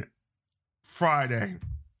on Friday.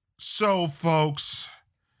 So, folks,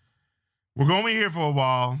 we're going to be here for a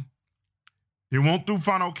while. They won't do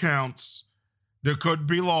final counts. There could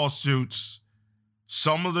be lawsuits.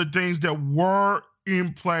 Some of the things that were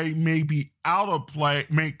in play may be out of play,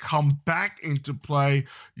 may come back into play.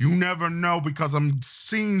 You never know, because I'm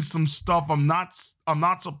seeing some stuff. I'm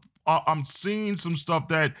seeing some stuff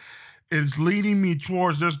that is leading me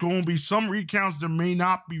towards there's going to be some recounts. There may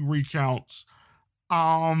not be recounts.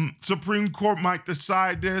 Supreme Court might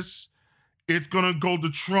decide this. It's going to go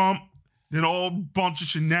to Trump. then a whole bunch of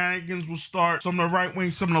shenanigans will start. Some of the right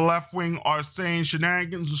wing, some of the left wing are saying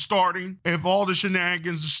shenanigans are starting. If all the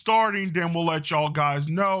shenanigans are starting, then we'll let y'all guys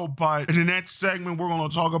know. But in the next segment, we're going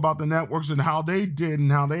to talk about the networks and how they did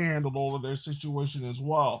and how they handled all of their situation as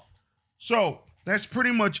well. So that's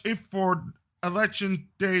pretty much it for Election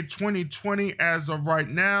Day 2020 as of right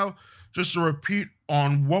now. Just to repeat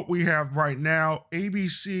on what we have right now,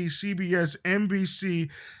 ABC, CBS, NBC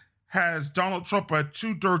has Donald Trump at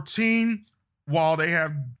 213, while they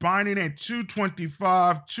have Biden at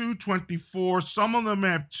 225, 224. Some of them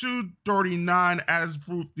have 239 as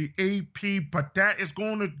for the AP, but that is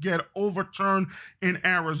going to get overturned in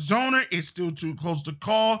Arizona. It's still too close to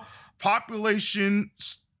call. By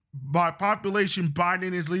population,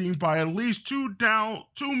 Biden is leading by at least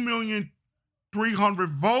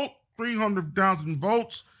 2,300,000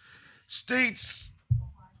 votes. States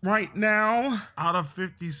right now, out of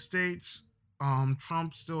 50 states,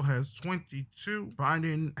 Trump still has 22.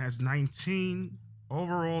 Biden has 19.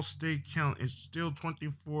 Overall state count is still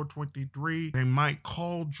 24-23. They might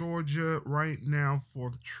call Georgia right now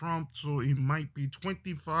for Trump, so it might be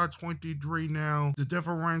 25-23 now. The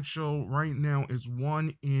differential right now is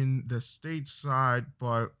 1 in the state side,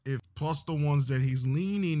 but if plus the ones that he's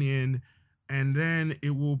leaning in, and then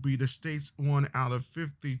it will be the states 1 out of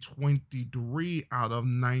 50, 23 out of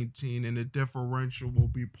 19, and the differential will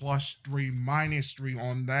be +3, -3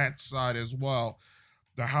 on that side as well.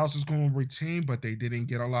 The House is going to retain, but they didn't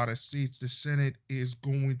get a lot of seats. The Senate is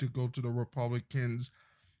going to go to the Republicans,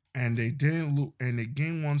 and they didn't and they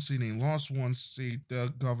gained 1 seat, they lost 1 seat.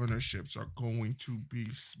 The governorships are going to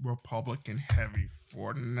be Republican heavy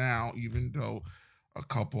for now, even though a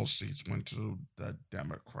couple of seats went to the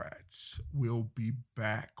Democrats. We'll be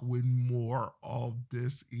back with more of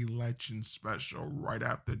this election special right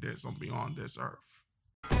after this on Beyond This Earth.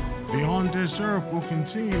 Beyond This Earth will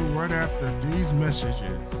continue right after these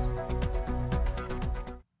messages.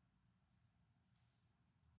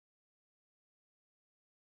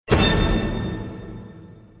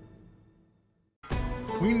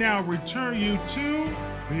 We now return you to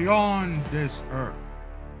Beyond This Earth.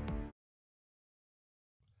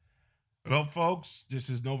 Hello, folks. This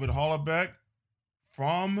is Novid Hollerbeck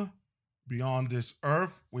from Beyond This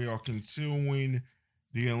Earth. We are continuing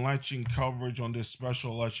the election coverage on this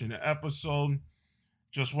special election episode.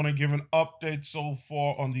 Just want to give an update so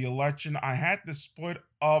far on the election. I had to split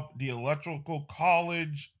up the Electoral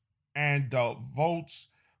College and the votes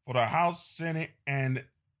for the House, Senate, and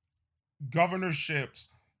governorships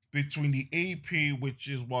between the AP, which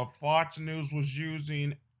is what Fox News was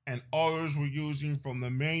using, and others were using from the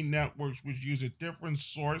main networks, which use a different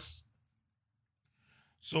source.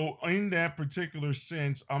 So in that particular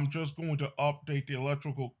sense, I'm just going to update the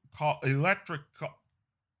Electoral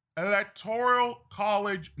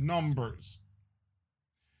College numbers.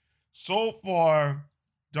 So far,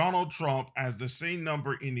 Donald Trump has the same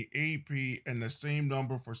number in the AP and the same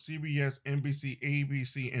number for CBS, NBC,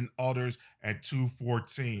 ABC, and others at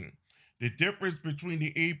 214. The difference between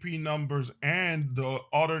the AP numbers and the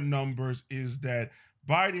other numbers is that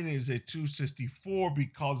Biden is at 264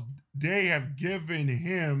 because they have given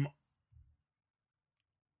him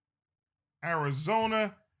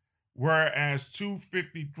Arizona, whereas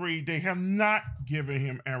 253, they have not given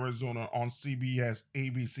him Arizona on CBS,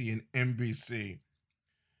 ABC, and NBC.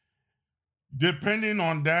 Depending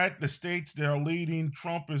on that, the states that are leading,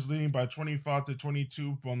 Trump is leading by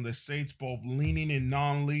 25-22 from the states, both leaning and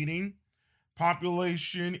non-leading.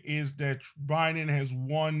 Population is that Biden has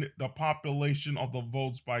won the population of the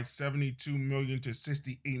votes by 72 million to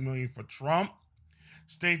 68 million for Trump.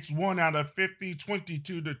 States 1 out of 50,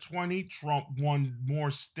 22-20. Trump won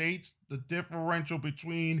more states. The differential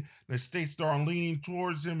between the states that are leaning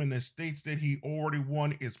towards him and the states that he already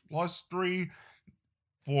won is +3.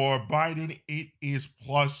 For Biden, it is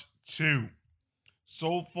 +2.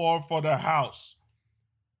 So far for the House,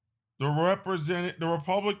 the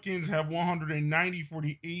Republicans have 190 for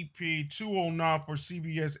the AP, 209 for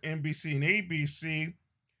CBS, NBC, and ABC.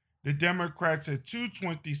 The Democrats at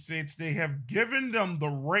 226. They have given them the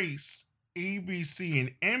race. ABC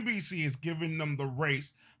and NBC is giving them the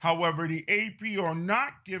race. However, the AP are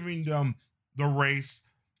not giving them the race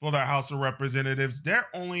for the House of Representatives. They're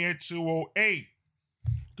only at 208.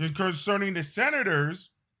 Concerning the senators,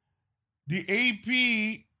 the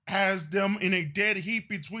AP has them in a dead heat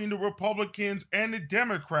between the Republicans and the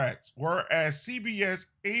Democrats, whereas CBS,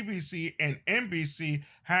 ABC, and NBC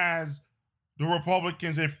has the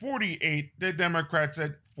Republicans at 48, the Democrats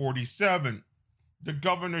at 47. The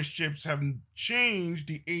governorships haven't changed.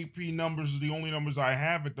 The AP numbers are the only numbers I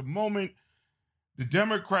have at the moment. The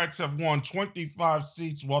Democrats have won 25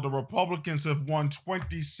 seats while the Republicans have won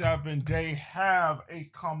 27. They have a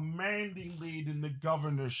commanding lead in the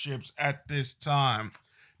governorships at this time.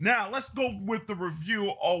 Now, let's go with the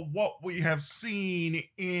review of what we have seen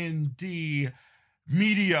in the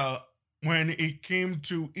media when it came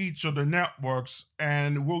to each of the networks.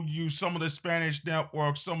 And we'll use some of the Spanish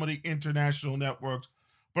networks, some of the international networks,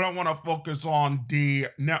 but I want to focus on the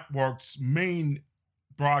network's main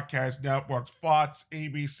broadcast networks: Fox,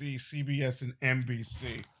 ABC, CBS, and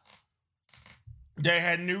NBC. They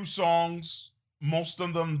had new songs. Most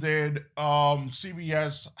of them did.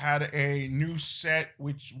 CBS had a new set,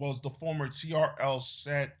 which was the former TRL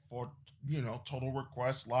set for, Total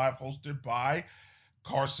Request Live, hosted by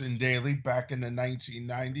Carson Daly back in the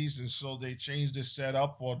 1990s. And so they changed the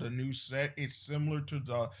setup for the new set. It's similar to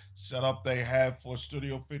the setup they had for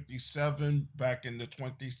Studio 57 back in the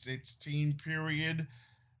 2016 period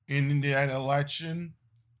in that election.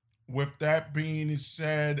 With that being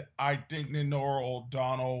said, I think that Norah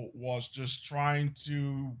O'Donnell was just trying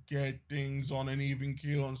to get things on an even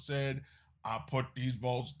keel and said, I put these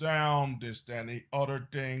votes down, this, that, and the other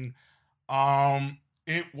thing.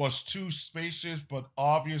 It was too spacious, but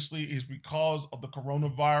obviously it's because of the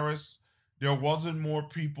coronavirus. There wasn't more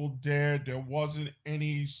people there. There wasn't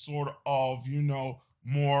any sort of,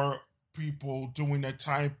 more people doing the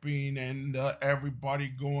typing and everybody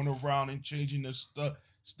going around and changing the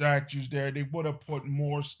statues there. They would have put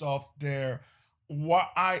more stuff there.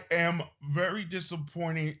 What I am very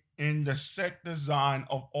disappointed in the set design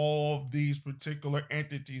of all of these particular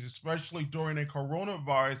entities, especially during the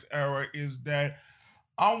coronavirus era, is that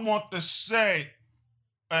I want the set,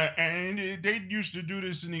 and they used to do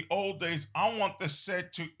this in the old days. I want the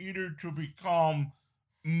set to either to become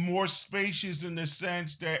more spacious in the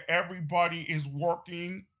sense that everybody is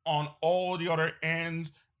working on all the other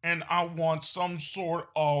ends, and I want some sort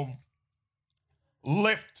of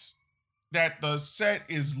lift, that the set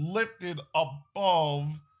is lifted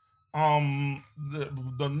above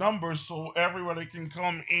the numbers, so everybody can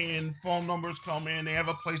come in, phone numbers come in, they have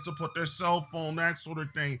a place to put their cell phone, that sort of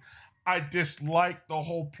thing. I dislike the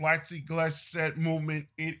whole plexiglass set movement.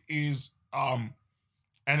 It is an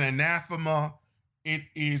anathema. It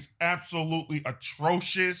is absolutely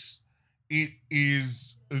atrocious. It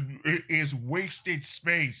is wasted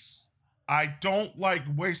space. I don't like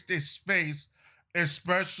wasted space,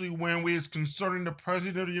 especially when we is concerning the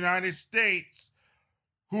president of the United States,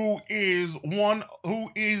 who is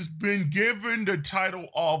been given the title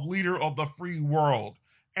of leader of the free world,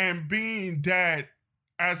 and being that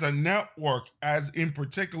as a network, as in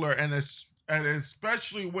particular, and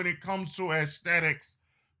especially when it comes to aesthetics,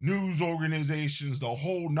 news organizations, the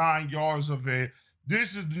whole 9 yards of it,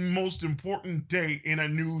 this is the most important day in a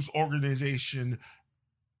news organization.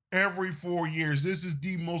 Every 4 years, this is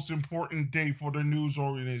the most important day for the news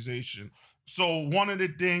organization. So one of the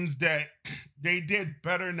things that they did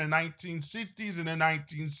better in the 1960s and the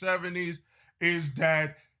 1970s is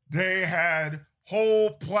that they had whole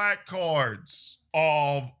placards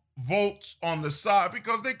of votes on the side,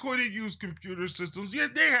 because they couldn't use computer systems. Yeah,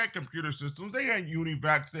 they had computer systems. They had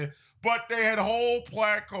UNIVACs there, but they had whole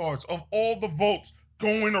placards of all the votes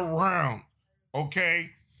going around. Okay?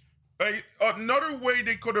 Another way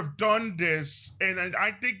they could have done this, and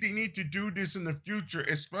I think they need to do this in the future,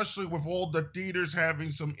 especially with all the theaters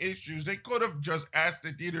having some issues, they could have just asked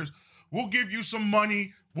the theaters, we'll give you some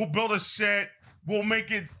money, we'll build a set, we'll make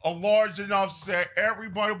it a large enough set,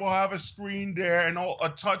 everybody will have a screen there and a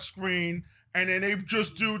touch screen, and then they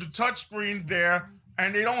just do the touch screen there,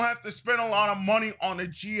 and they don't have to spend a lot of money on the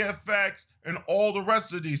GFX and all the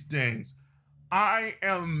rest of these things. I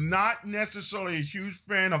am not necessarily a huge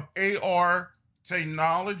fan of AR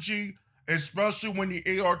technology, especially when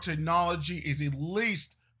the AR technology is at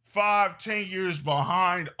least 5-10 years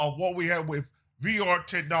behind of what we have with VR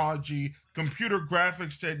technology, computer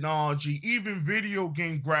graphics technology, even video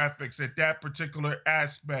game graphics at that particular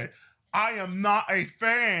aspect. I am not a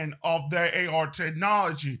fan of that AR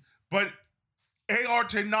technology, but AR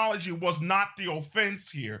technology was not the offense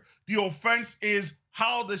here. The offense is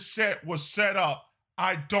how the set was set up.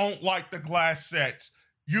 I don't like the glass sets.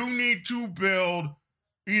 You need to build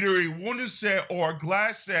either a wooden set or a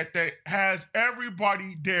glass set that has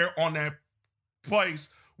everybody there on that place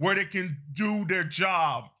where they can do their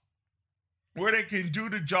job, where they can do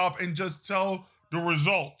the job and just tell the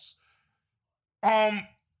results. A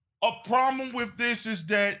problem with this is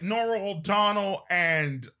that Norah O'Donnell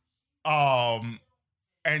and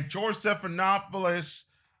George Stephanopoulos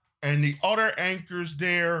and the other anchors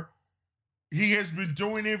there, he has been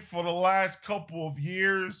doing it for the last couple of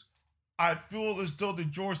years. I feel as though the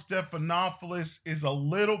George Stephanopoulos is a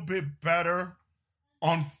little bit better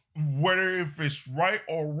on whether if it's right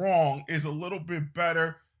or wrong is a little bit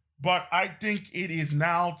better, but I think it is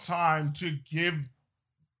now time to give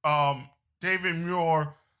David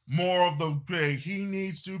Muir more of the big. He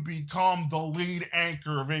needs to become the lead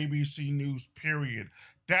anchor of ABC News, period.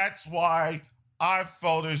 That's why I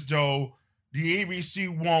felt as though the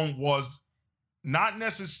ABC one was not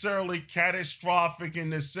necessarily catastrophic in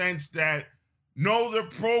the sense that no, the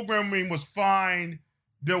programming was fine,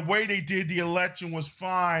 the way they did the election was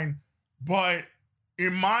fine, but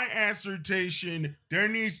in my assertion, there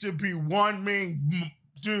needs to be one main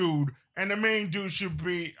dude, and the main dude should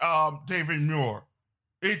be David Muir.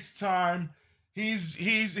 It's time. He's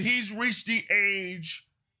reached the age.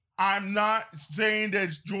 I'm not saying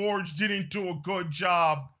that George didn't do a good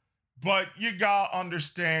job, but you gotta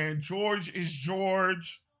understand, George is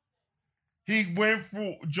George.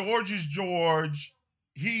 George is George.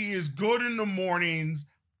 He is good in the mornings.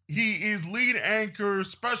 He is lead anchor,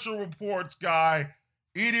 special reports guy.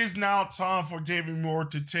 It is now time for David Muir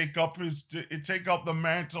to take up the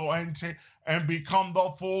mantle and become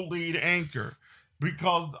the full lead anchor.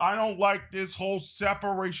 Because I don't like this whole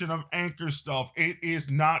separation of anchor stuff. It is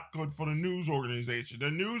not good for the news organization.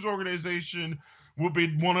 The news organization would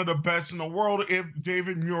be one of the best in the world if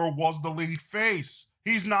David Muir was the lead face.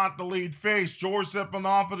 He's not the lead face. George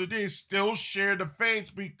Stephanopoulos still share the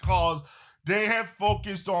face because they have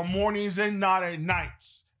focused on mornings and not at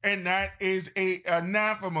nights. And that is a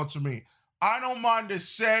anathema to me. I don't mind the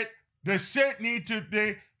set. The set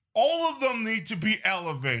all of them need to be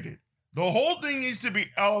elevated. The whole thing needs to be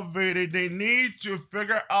elevated. They need to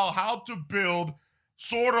figure out how to build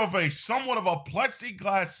somewhat of a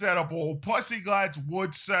plexiglass setup or plexiglass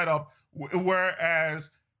wood setup, whereas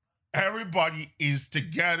everybody is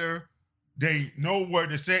together. They know where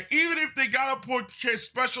to sit. Even if they gotta put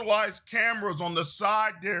specialized cameras on the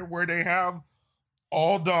side there where they have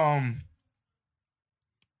all the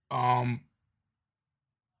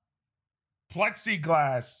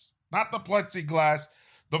plexiglass, not the plexiglass,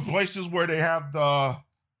 the places where they have the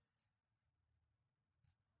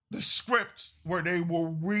script where they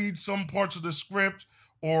will read some parts of the script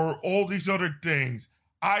or all these other things.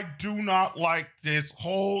 I do not like this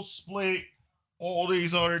whole split, all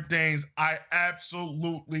these other things. I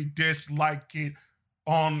absolutely dislike it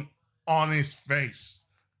on its face.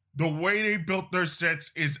 The way they built their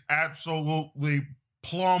sets is absolutely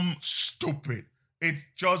plumb stupid. It's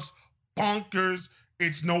just bonkers.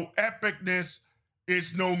 It's no epicness.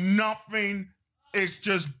 It's no nothing. It's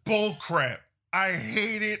just bullcrap. I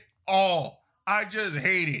hate it all. I just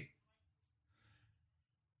hate it.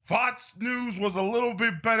 Fox News was a little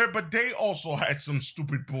bit better, but they also had some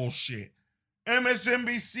stupid bullshit.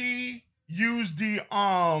 MSNBC used the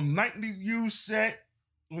nightly news set,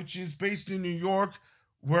 which is based in New York,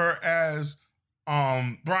 whereas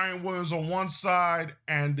Brian Williams on one side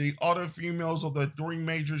and the other females of the three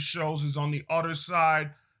major shows is on the other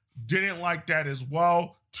side. Didn't like that as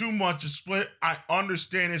well. Too much a split. I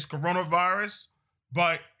understand it's coronavirus,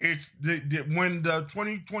 but it's when the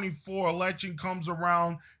 2024 election comes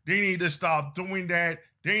around, they need to stop doing that.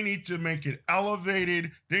 They need to make it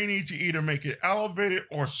elevated. They need to either make it elevated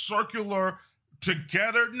or circular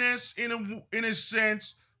togetherness in a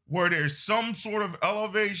sense where there's some sort of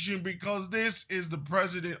elevation, because this is the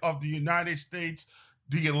president of the United States.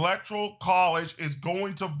 The Electoral College is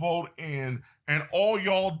going to vote in, and all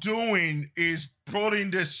y'all doing is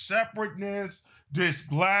putting this separateness, this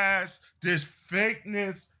glass, this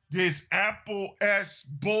fakeness, this Apple-esque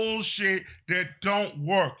bullshit that don't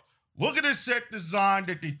work. Look at the set design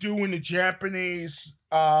that they do in the Japanese,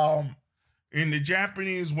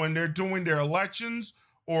 when they're doing their elections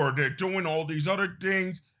or they're doing all these other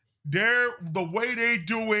things. The way they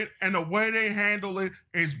do it and the way they handle it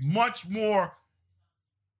is much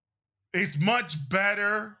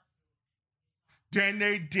better than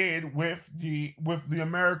they did with the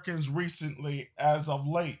Americans recently as of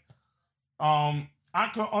late. I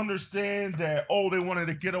can understand that, they wanted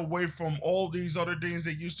to get away from all these other things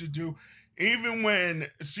they used to do. Even when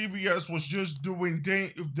CBS was just doing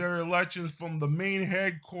their elections from the main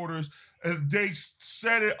headquarters, they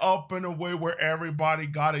set it up in a way where everybody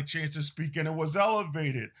got a chance to speak and it was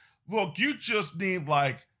elevated. Look, you just need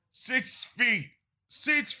like 6 feet,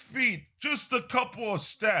 just a couple of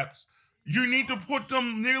steps. You need to put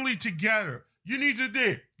them nearly together. You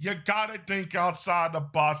gotta think outside the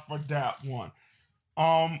box for that one.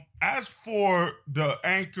 As for the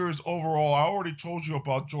anchors overall, I already told you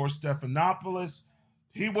about George Stephanopoulos.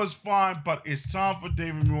 He was fine, but it's time for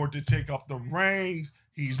David Muir to take up the reins.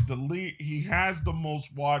 He's the lead. He has the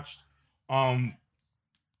most watched um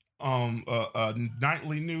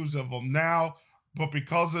nightly news of them now. But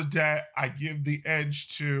because of that, I give the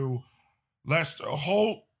edge to Lester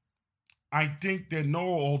Holt. I think that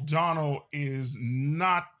Noah O'Donnell is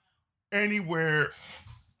not anywhere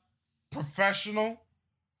professional.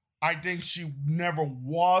 I think she never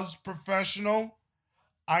was professional.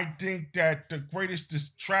 I think that the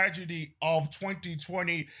greatest tragedy of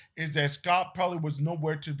 2020 is that Scott Pelley was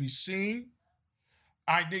nowhere to be seen.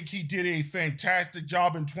 I think he did a fantastic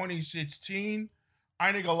job in 2016.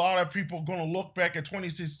 I think a lot of people are going to look back at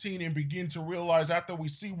 2016 and begin to realize after we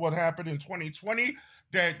see what happened in 2020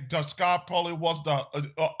 that Scott Pelley was the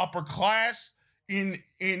upper class in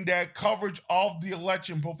that coverage of the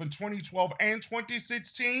election, both in 2012 and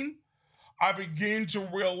 2016. I begin to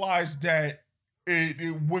realize that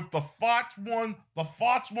with the Fox one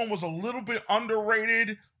was a little bit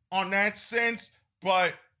underrated on that sense,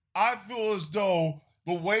 but I feel as though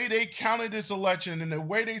the way they counted this election and the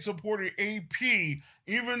way they supported AP,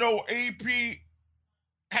 even though AP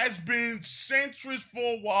has been centrist for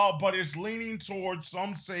a while, but it's leaning towards,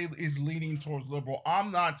 some say is leaning towards liberal. I'm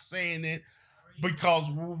not saying it because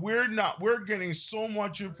we're getting so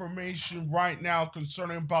much information right now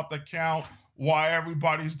concerning about the count, why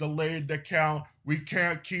everybody's delayed the count, we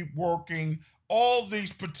can't keep working, all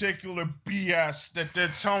these particular BS that they're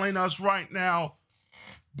telling us right now.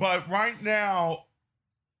 But right now,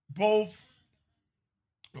 both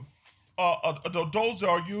those that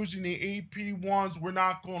are using the AP ones, we're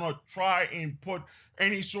not going to try and put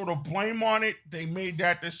any sort of blame on it. They made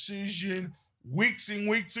that decision weeks and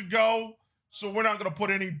weeks ago, so we're not going to put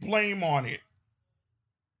any blame on it.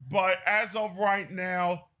 But as of right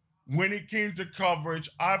now, when it came to coverage,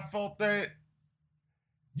 I felt that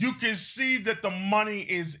you can see that the money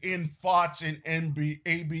is in Fox and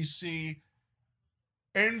ABC.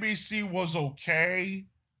 NBC was okay,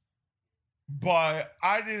 but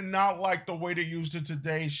I did not like the way they used the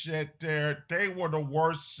Today shit there. They were the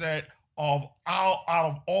worst set of out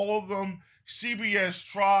of all of them. CBS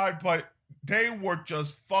tried, but they were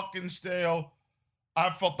just fucking stale. I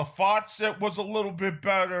felt the Fox set was a little bit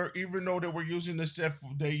better, even though they were using the set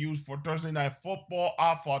they used for Thursday Night Football.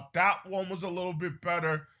 I thought that one was a little bit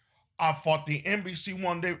better. I thought the ABC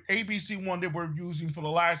one they were using for the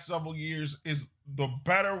last several years is the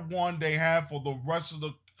better one they have for the rest of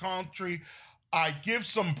the country. I give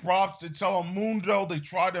some props to Telemundo. They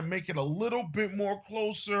tried to make it a little bit more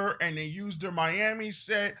closer, and they used their Miami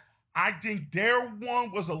set. I think their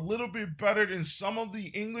one was a little bit better than some of the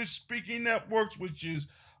English-speaking networks, which is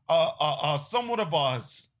somewhat of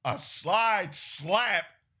a slide slap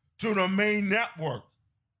to the main network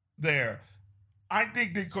there. I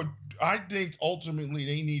think ultimately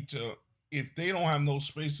they need to, if they don't have no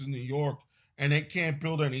space in New York and they can't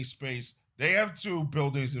build any space, they have 2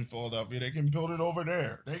 buildings in Philadelphia. They can build it over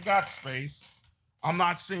there. They got space. I'm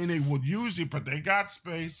not saying they would use it, but they got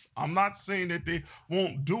space. I'm not saying that they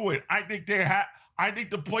won't do it. I think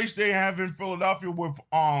the place they have in Philadelphia with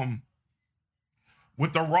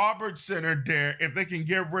the Roberts Center there, if they can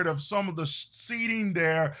get rid of some of the seating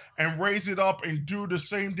there and raise it up and do the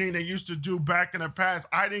same thing they used to do back in the past,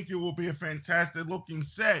 I think it will be a fantastic looking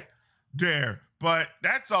set there. But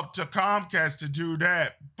that's up to Comcast to do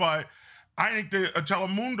that. But I think the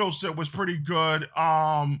Telemundo set was pretty good.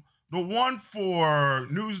 The one for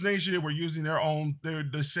News Nation, they were using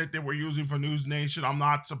the set they were using for News Nation. I'm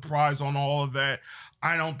not surprised on all of that.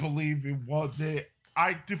 I don't believe it was there.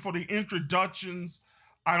 For the introductions,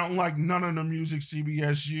 I don't like none of the music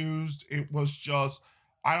CBS used. It was just,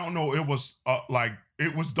 I don't know, it was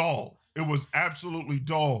it was dull. It was absolutely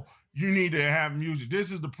dull. You need to have music.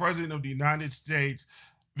 This is the President of the United States.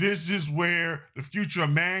 This is where the future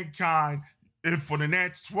of mankind is for the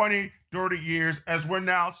next 20, 30 years, as we're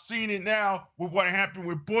now seeing it now with what happened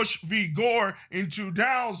with Bush v. Gore in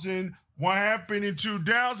 2000. What happened in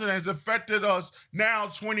 2000 has affected us now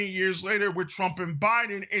 20 years later with Trump and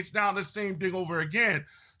Biden. It's now the same thing over again.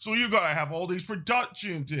 So you got to have all these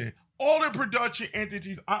productions in. All the production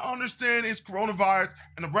entities. I understand it's coronavirus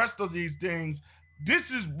and the rest of these things.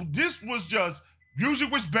 This was just,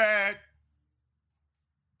 music was bad.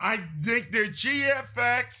 I think their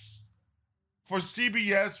GFX for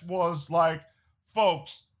CBS was like,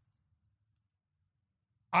 folks,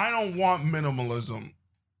 I don't want minimalism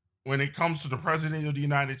when it comes to the President of the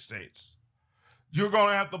United States. You're going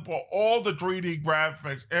to have to put all the 3D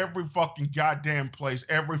graphics every fucking goddamn place,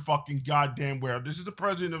 every fucking goddamn where. This is the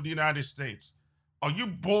President of the United States. Are you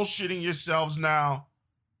bullshitting yourselves now?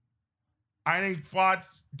 I think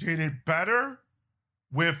Fox did it better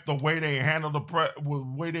with the way they handled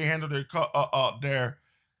their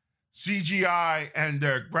CGI and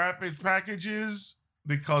their graphics packages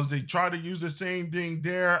because they try to use the same thing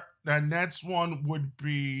there. That next one would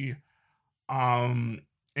be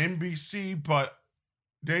NBC, but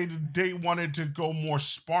they wanted to go more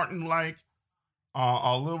Spartan like,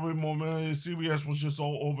 a little bit more. CBS was just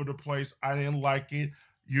all over the place. I didn't like it.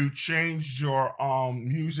 You changed your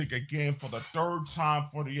music again for the third time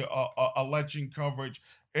for the election coverage.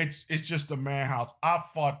 It's just a madhouse. I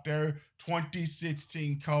thought their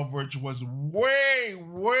 2016 coverage was way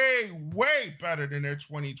better than their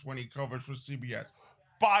 2020 coverage for CBS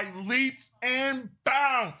by leaps and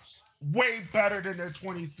bounds. Way better than their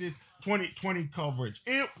 2020 coverage.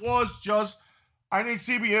 It was just, I think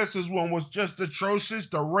CBS's one was just atrocious.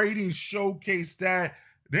 The ratings showcased that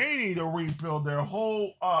they need to rebuild their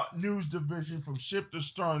whole news division from ship to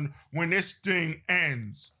stern when this thing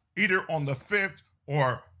ends, either on the 5th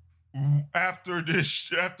or after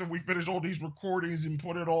we finish all these recordings and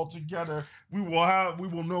put it all together. We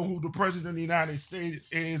will know who the president of the United States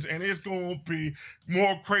is, and it's going to be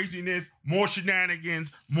more craziness, more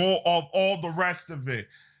shenanigans, more of all the rest of it.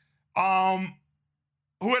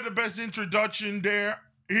 Who had the best introduction there?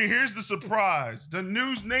 Here's the surprise. The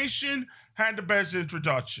News Nation had the best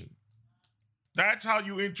introduction. That's how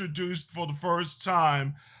you introduced for the first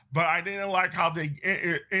time, but I didn't like how they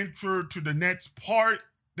entered to the next part.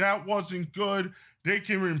 That wasn't good. They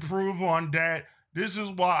can improve on that. This is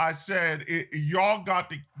why I said y'all got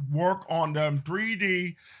to work on them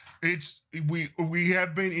 3D. We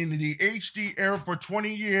have been in the HD era for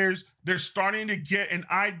 20 years. They're starting to get an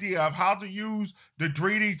idea of how to use the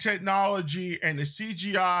 3D technology and the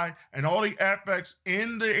CGI and all the FX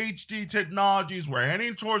in the HD technologies. We're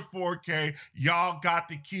heading towards 4K. Y'all got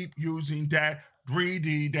to keep using that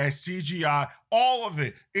 3D, that CGI, all of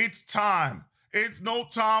it. It's time. It's no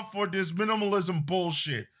time for this minimalism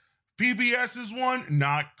bullshit. PBS's one,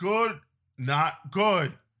 not good.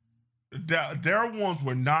 Their ones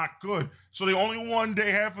were not good. So the only one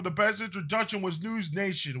they had for the best introduction was News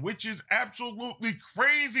Nation, which is absolutely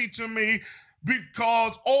crazy to me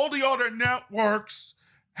because all the other networks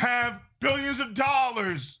have billions of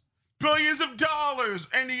dollars,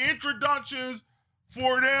 and the introductions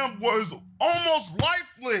for them was almost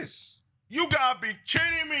lifeless. You gotta be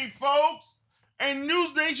kidding me, folks. And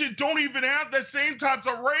News Nation don't even have the same types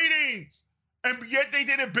of ratings. And yet they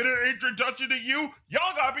did a better introduction to you.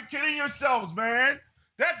 Y'all gotta be kidding yourselves, man.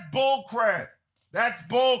 That's bull crap. But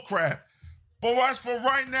as for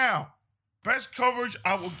right now, best coverage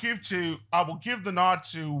I will give the nod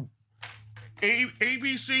to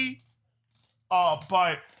ABC.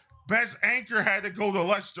 But best anchor had to go to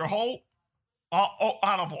Lester Holt.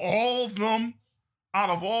 Out of all of them,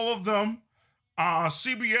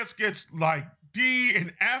 CBS gets like D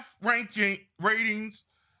and F ratings.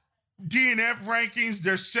 D and F rankings,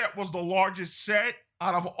 their set was the largest set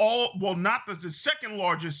out of all. Well, not the second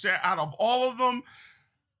largest set out of all of them.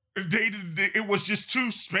 It was just too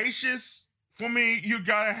spacious for me. You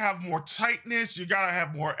gotta have more tightness. You gotta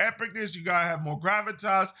have more epicness. You gotta have more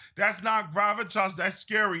gravitas. That's not gravitas. That's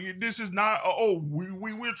scary. This is not.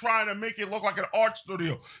 We're trying to make it look like an art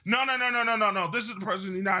studio. No. This is the president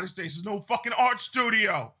of the United States. There's no fucking art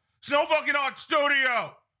studio. It's no fucking art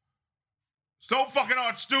studio.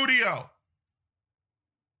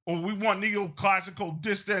 Or we want neoclassical,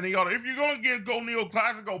 this, that, and the other. If you're going to go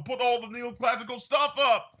neoclassical, put all the neoclassical stuff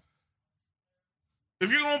up.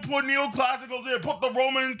 If you're going to put neoclassical there, put the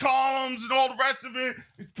Roman columns and all the rest of it.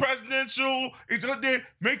 It's presidential. It's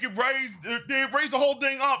make it raise. They raise the whole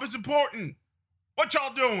thing up. It's important. What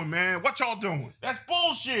y'all doing, man? That's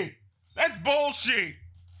bullshit.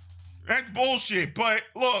 But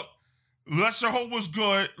look, Lester Holt was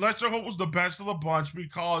good. Lester Holt was the best of the bunch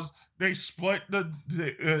because they split the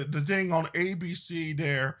thing on ABC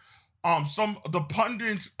there. The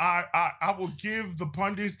pundits, I will give the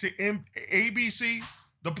pundits to ABC.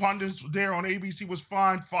 The pundits there on ABC was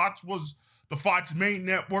fine. The Fox main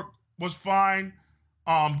network was fine.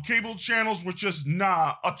 Cable channels were just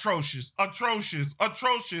atrocious.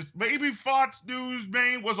 Maybe Fox News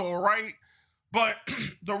main was all right. But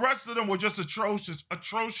the rest of them were just atrocious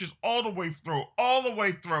all the way through.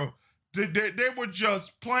 They were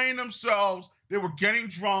just playing themselves. They were getting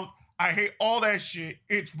drunk. I hate all that shit.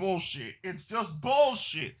 It's bullshit. It's just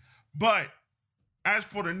bullshit. But as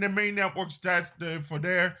for the main networks, that's for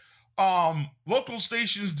their local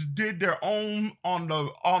stations did their own on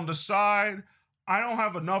the side. I don't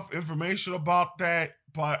have enough information about that,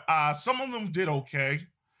 but some of them did okay.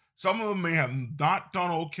 Some of them may have not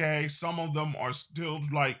done okay. Some of them are still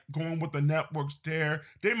like going with the networks there.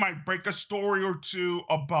 They might break a story or two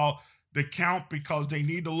about the count because they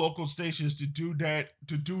need the local stations to do that,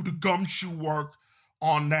 to do the gumshoe work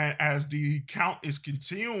on that as the count is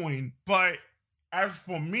continuing. But as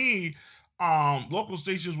for me, local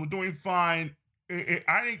stations were doing fine.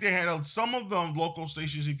 I think they had some of them local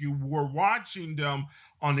stations. If you were watching them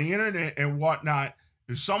on the internet and whatnot,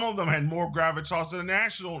 some of them had more gravitas than the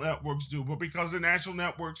national networks do. But because the national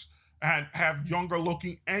networks have younger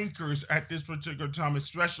looking anchors at this particular time,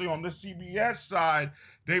 especially on the CBS side,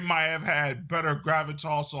 they might have had better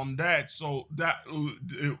gravitas on that. So that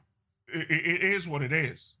it is what it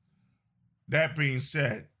is. That being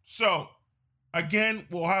said, so again,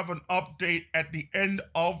 we'll have an update at the end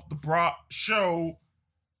of the show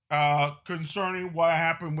concerning what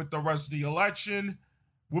happened with the rest of the election.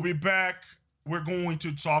 We'll be back. We're going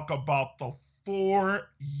to talk about the 4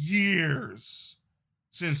 years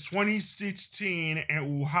since 2016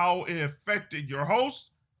 and how it affected your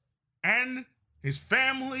host and his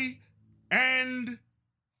family and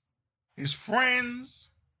his friends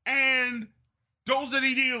and those that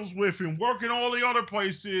he deals with and working all the other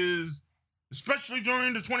places, especially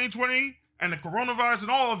during the 2020 and the coronavirus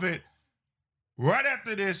and all of it, right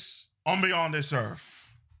after this on Beyond This Earth.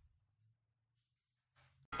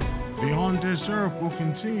 Beyond This Earth will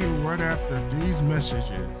continue right after these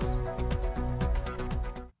messages.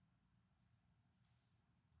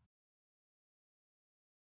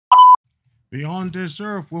 Beyond This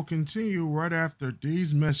Earth will continue right after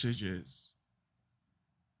these messages.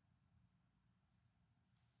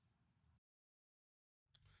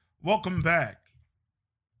 Welcome back.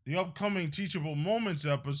 The upcoming Teachable Moments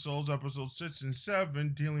episodes, episodes 6 and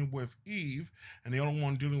 7, dealing with Eve, and the other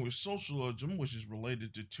one dealing with socialism, which is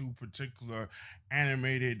related to two particular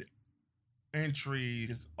animated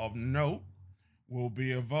entries of note, will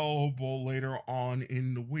be available later on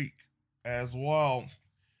in the week as well.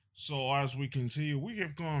 So as we continue, we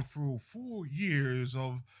have gone through 4 years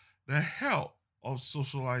of the hell of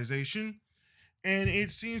socialization, and it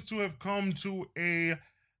seems to have come to a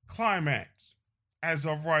climax. As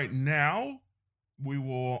of right now, we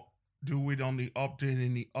will do it on the update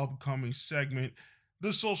in the upcoming segment.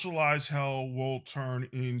 The socialized hell will turn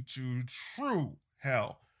into true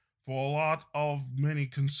hell for a lot of many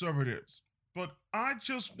conservatives. But I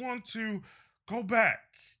just want to go back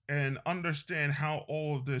and understand how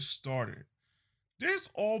all of this started. This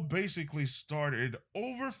all basically started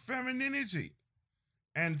over femininity.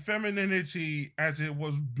 And femininity, as it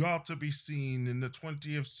was about to be seen in the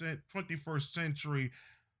 21st century,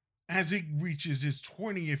 as it reaches its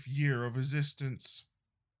 20th year of existence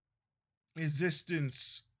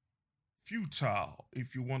futile,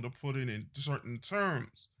 if you want to put it in certain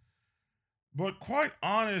terms. But quite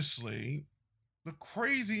honestly, the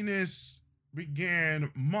craziness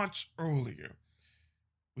began much earlier.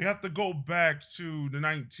 We have to go back to the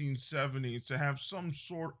 1970s to have some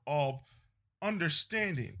sort of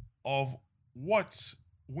understanding of what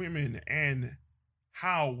women and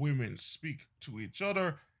how women speak to each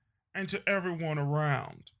other and to everyone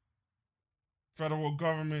around. Federal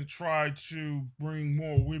government tried to bring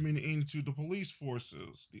more women into the police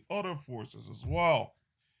forces, the other forces as well,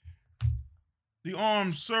 the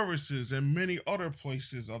armed services, and many other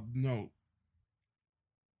places of note.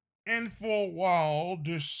 And for a while,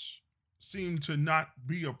 this seemed to not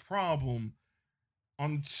be a problem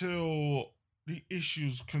until the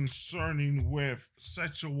issues concerning with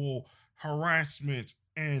sexual harassment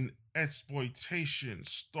and exploitation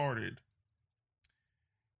started.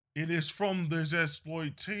 It is from this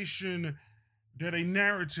exploitation that a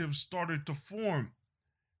narrative started to form.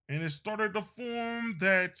 And it started to form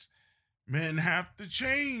that men have to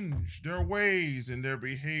change their ways and their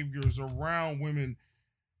behaviors around women.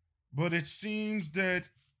 But it seems that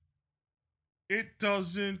it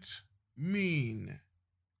doesn't mean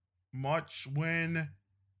much when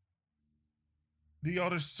the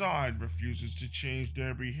other side refuses to change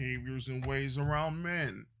their behaviors and ways around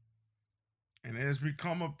men. And it has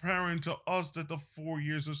become apparent to us that the 4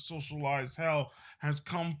 years of socialized hell has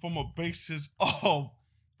come from a basis of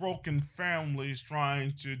broken families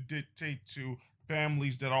trying to dictate to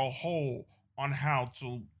families that are whole on how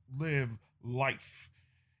to live life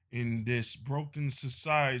in this broken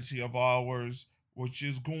society of ours, which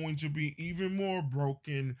is going to be even more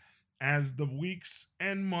broken as the weeks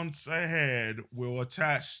and months ahead will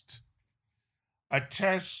attest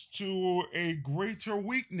to a greater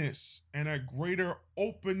weakness and a greater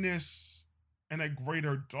openness and a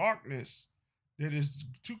greater darkness that is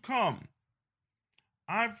to come.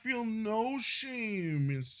 I feel no shame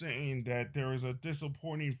in saying that there is a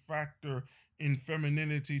disappointing factor in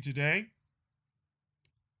femininity today.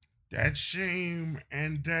 That shame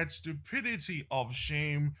and that stupidity of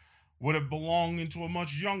shame would have belonged into a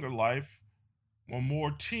much younger life, or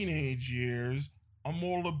more teenage years, or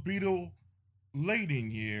more libido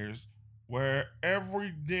laden years, where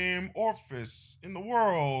every damn orifice in the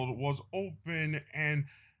world was open and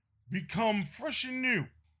become fresh and new.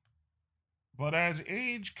 But as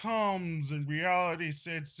age comes and reality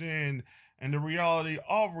sets in, and the reality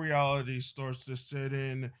of reality starts to set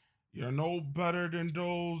in, you're no better than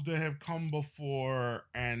those that have come before,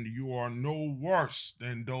 and you are no worse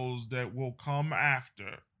than those that will come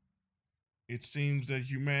after. It seems that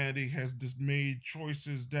humanity has just made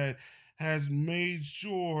choices that has made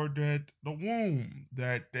sure that the womb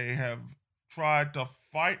that they have tried to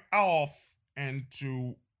fight off and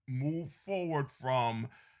to move forward from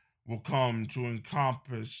will come to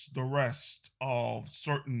encompass the rest of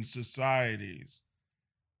certain societies.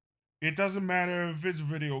 It doesn't matter if it's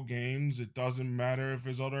video games, it doesn't matter if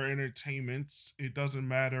it's other entertainments, it doesn't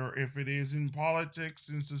matter if it is in politics,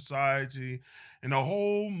 in society, and a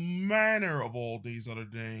whole manner of all these other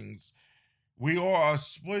things. We are a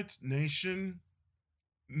split nation,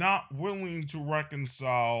 not willing to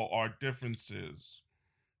reconcile our differences,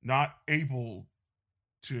 not able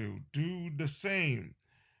to do the same,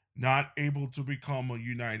 not able to become a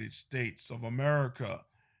United States of America,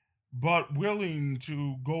 but willing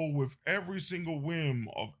to go with every single whim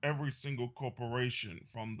of every single corporation,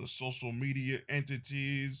 from the social media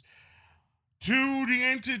entities to the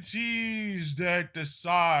entities that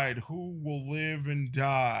decide who will live and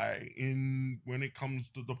die in when it comes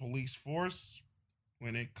to the police force,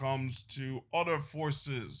 when it comes to other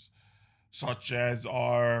forces such as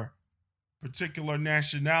our particular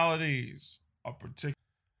nationalities, our particular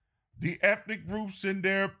the ethnic groups and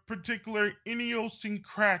their particular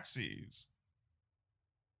idiosyncrasies.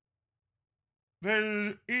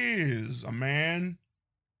 There is a man,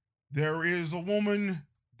 there is a woman,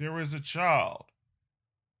 there is a child.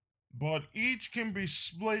 But each can be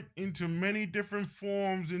split into many different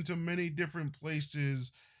forms, into many different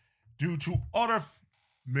places, due to other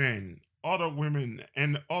men, other women,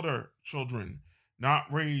 and other children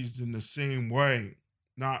not raised in the same way,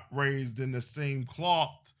 not raised in the same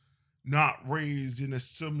cloth, not raised in a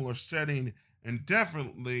similar setting, and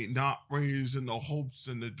definitely not raised in the hopes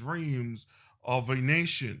and the dreams of a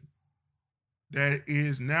nation that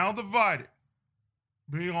is now divided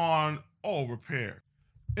beyond all repair.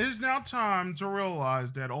 It is now time to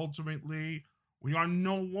realize that ultimately we are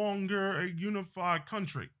no longer a unified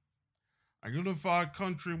country. A unified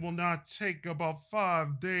country will not take about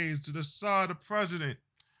 5 days to decide a president.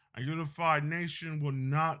 A unified nation will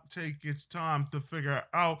not take its time to figure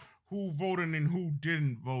out who voted and who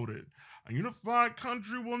didn't vote it. A unified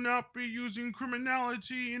country will not be using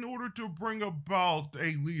criminality in order to bring about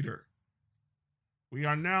a leader. We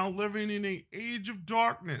are now living in an age of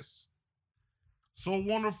darkness, so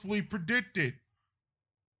wonderfully predicted,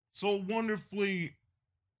 so wonderfully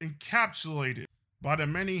encapsulated by the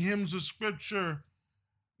many hymns of scripture,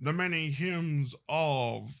 the many hymns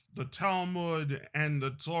of the Talmud and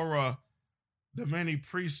the Torah, the many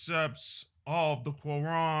precepts of the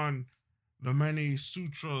Quran, the many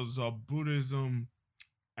sutras of Buddhism,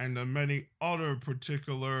 and the many other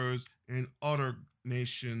particulars in other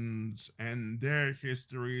nations and their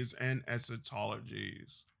histories and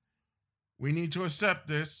eschatologies. We need to accept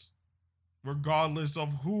this regardless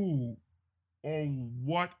of who or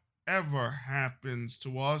whatever happens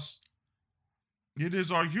to us. It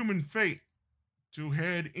is our human fate to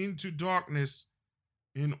head into darkness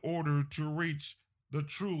in order to reach the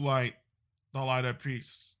true light, the light of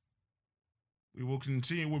peace. We will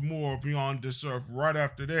continue with more Beyond This Earth right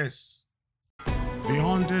after this.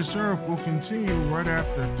 Beyond This Earth will continue right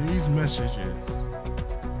after these messages.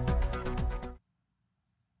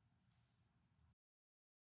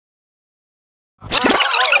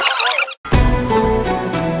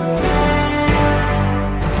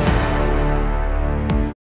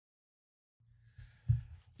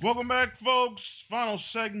 Welcome back, folks. Final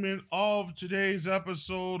segment of today's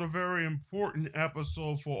episode, a very important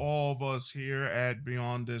episode for all of us here at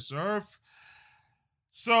Beyond This Earth.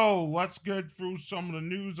 So let's get through some of the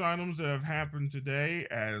news items that have happened today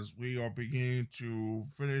as we are beginning to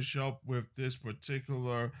finish up with this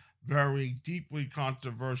particular very deeply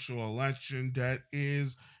controversial election that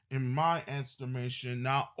is, in my estimation,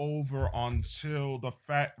 not over until the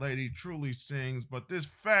fat lady truly sings. But this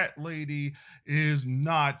fat lady is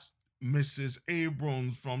not Mrs.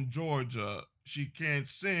 Abrams from Georgia. She can't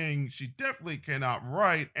sing, she definitely cannot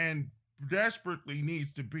write, and desperately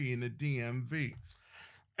needs to be in the DMV.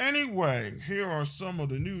 Anyway, here are some of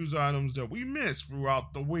the news items that we missed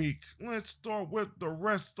throughout the week. Let's start with the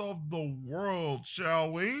rest of the world,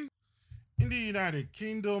 shall we? In the United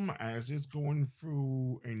Kingdom, as it's going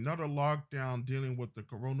through another lockdown dealing with the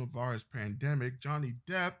coronavirus pandemic, Johnny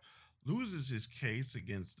Depp loses his case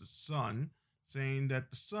against The Sun, saying that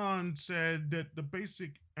The Sun said that the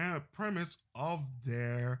basic premise of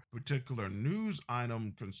their particular news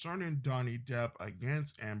item concerning Johnny Depp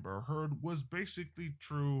against Amber Heard was basically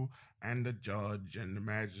true, and the judge and the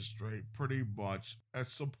magistrate pretty much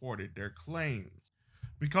supported their claims.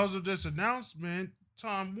 Because of this announcement,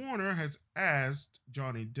 Tom Warner has asked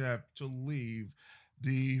Johnny Depp to leave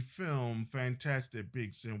the film Fantastic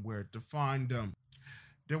Beasts and Where to Find Them.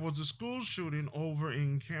 There was a school shooting over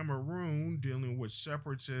in Cameroon dealing with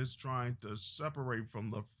separatists trying to separate from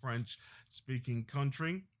the French speaking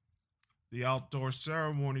country. The outdoor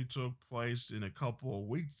ceremony took place in a couple of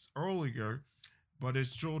weeks earlier, but it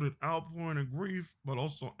showed an outpouring of grief, but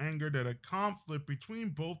also anger that a conflict between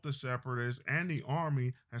both the separatists and the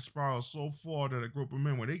army has spiraled so far that a group of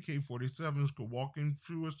men with AK-47s could walk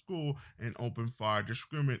into a school and open fire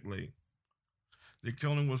discriminately. The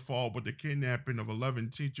killing was followed with the kidnapping of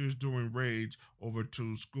 11 teachers during raids over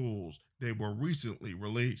 2 schools. They were recently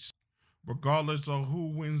released. Regardless of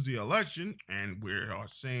who wins the election, and we are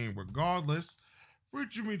saying regardless,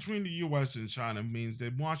 friction between the US and China means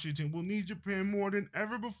that Washington will need Japan more than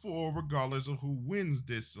ever before, regardless of who wins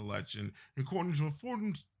this election, according to a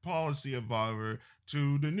foreign policy advisor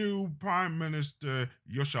to the new Prime Minister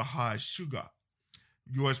Yoshihide Suga.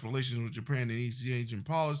 U.S. relations with Japan and East Asian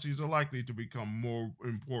policies are likely to become more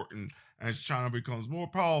important as China becomes more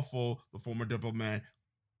powerful, the former diplomat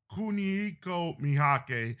Kunihiko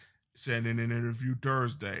Mihake said in an interview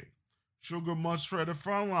Thursday. Suga must tread a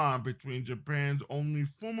front line between Japan's only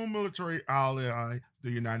former military ally,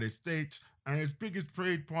 the United States, and its biggest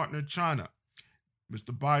trade partner, China.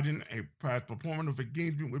 Mr. Biden, a past proponent of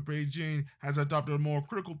engagement with Beijing, has adopted a more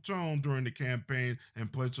critical tone during the campaign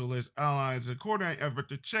and pledged to list allies in a coordinated effort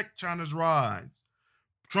to check China's rise.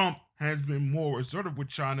 Trump has been more assertive with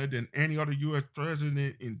China than any other U.S.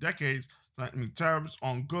 president in decades, threatening tariffs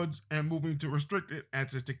on goods and moving to restricted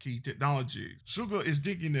access to key technologies. Suga is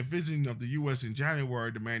thinking of visiting of the U.S. in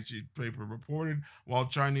January, the Manchester paper reported, while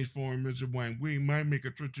Chinese Foreign Minister Wang Yi might make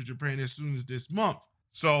a trip to Japan as soon as this month.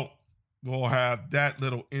 So, we'll have that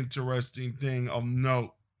little interesting thing of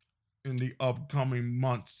note in the upcoming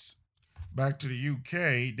months. Back to the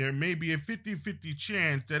UK, there may be a 50-50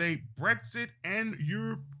 chance that a Brexit and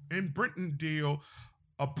Britain deal,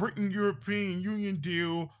 a Britain-European Union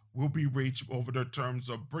deal, will be reached over the terms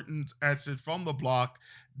of Britain's exit from the bloc,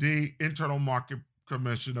 the Internal Market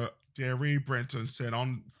Commissioner Thierry Breton said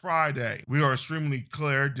on Friday. We are extremely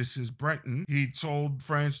clear, this is Breton. He told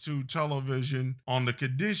France 2 television on the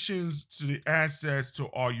conditions to the access to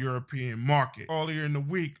our European market. Earlier in the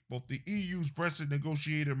week, both the EU's Brexit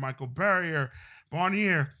negotiator Michael Barnier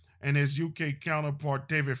and his UK counterpart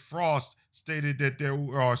David Frost stated that there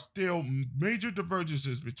are still major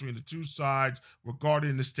divergences between the two sides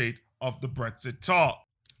regarding the state of the Brexit talk.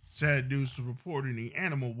 Sad news to report in the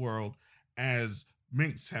animal world, as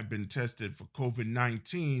minks have been tested for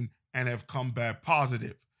COVID-19 and have come back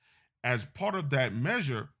positive. As part of that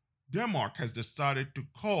measure, Denmark has decided to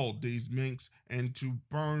cull these minks and to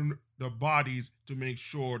burn the bodies to make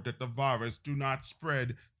sure that the virus do not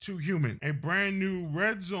spread to humans. A brand new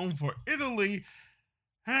red zone for Italy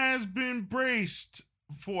has been braced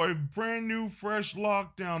for a brand new fresh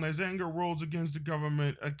lockdown as anger rose against the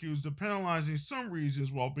government accused of penalizing some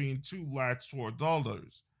regions while being too lax towards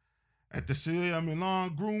others. At the city of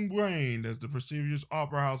Milan, gloom reigned as the prestigious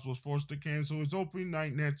Opera House was forced to cancel its opening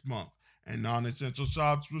night next month, and non-essential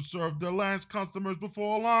shops will serve their last customers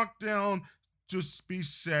before a lockdown to be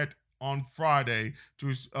set on Friday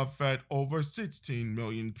to affect over 16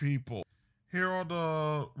 million people. Here are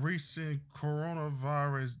the recent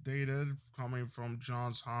coronavirus data coming from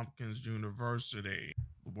Johns Hopkins University.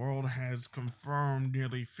 The world has confirmed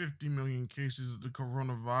nearly 50 million cases of the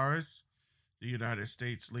coronavirus. The United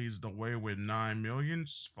States leads the way with 9 million,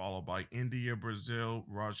 followed by India, Brazil,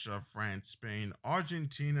 Russia, France, Spain,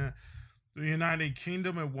 Argentina, the United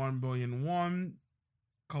Kingdom at 1,000,001,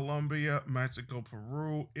 Colombia, Mexico,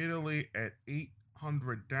 Peru, Italy at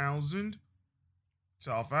 800,000,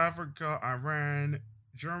 South Africa, Iran,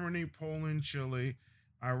 Germany, Poland, Chile,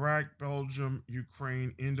 Iraq, Belgium,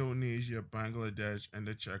 Ukraine, Indonesia, Bangladesh, and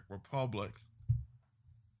the Czech Republic.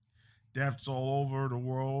 Deaths all over the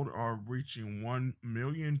world are reaching 1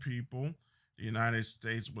 million people. The United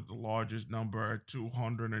States with the largest number at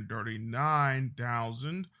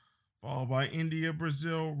 239,000, followed by India,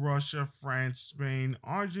 Brazil, Russia, France, Spain,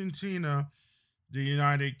 Argentina, the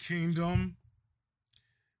United Kingdom,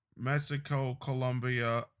 Mexico,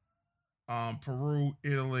 Colombia, Peru,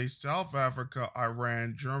 Italy, South Africa,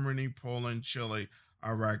 Iran, Germany, Poland, Chile,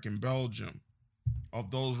 Iraq, and Belgium.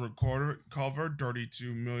 Of those recovered,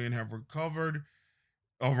 32 million have recovered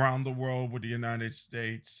around the world, with the United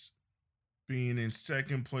States being in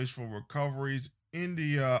second place for recoveries.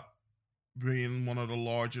 India being one of the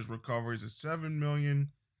largest recoveries at 7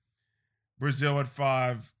 million. Brazil at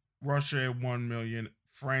 5, Russia at 1 million,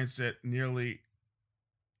 France at nearly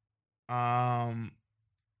um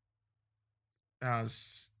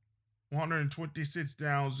as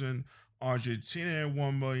 126,000, Argentina at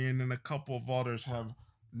 1 million, and a couple of others have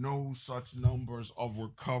no such numbers of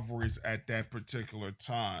recoveries at that particular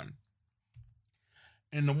time.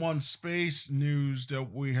 In the one space news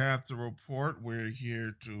that we have to report, we're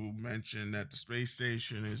here to mention that the space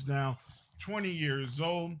station is now 20 years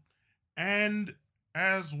old, and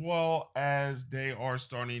as well as they are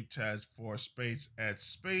starting tests for SpaceX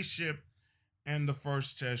spaceship, and the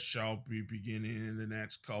first test shall be beginning in the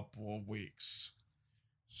next couple of weeks.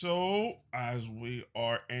 So, as we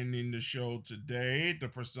are ending the show today, the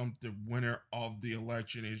presumptive winner of the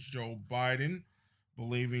election is Joe Biden,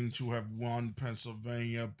 believing to have won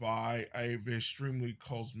Pennsylvania by a extremely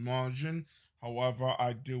close margin. However,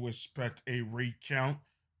 I do expect a recount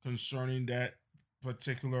concerning that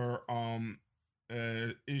particular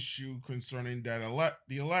issue concerning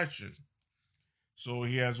the election. So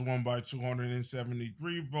he has won by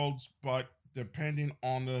 273 votes, but depending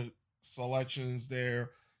on the selections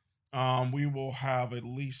there, we will have at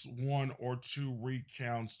least one or two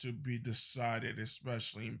recounts to be decided,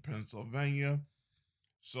 especially in Pennsylvania.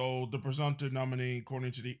 So the presumptive nominee,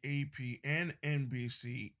 according to the AP and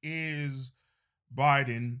NBC, is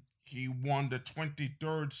Biden. He won the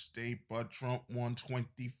 23rd state, but Trump won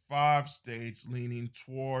 25 states, leaning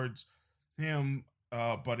towards him.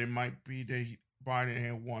 But it might be that Biden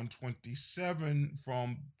had won 27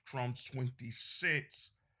 from Trump's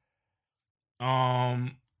 26.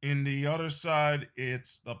 In the other side,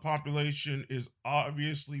 it's the population is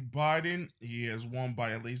obviously Biden. He has won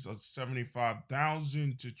by at least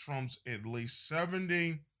 75,000 to Trump's at least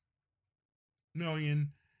 70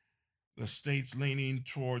 million. The states leaning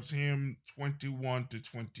towards him 21 to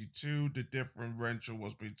 22. The differential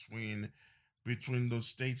was between those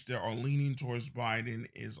states that are leaning towards Biden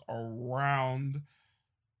is around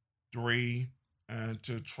 3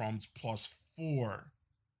 to Trump's +4.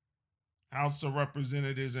 House of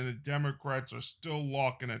Representatives and the Democrats are still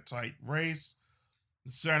locking a tight race.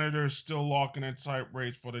 The senators still locking a tight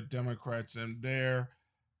race for the Democrats in there.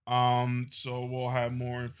 So we'll have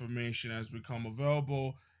more information as become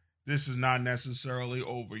available. This is not necessarily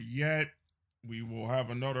over yet. We will have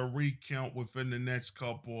another recount within the next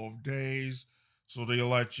couple of days. So the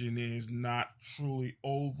election is not truly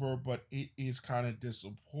over, but it is kind of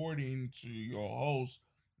disappointing to your host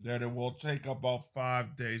that it will take about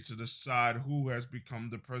 5 days to decide who has become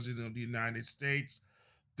the president of the United States,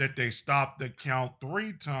 that they stopped the count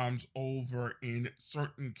 3 times over in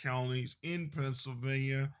certain counties in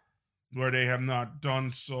Pennsylvania where they have not done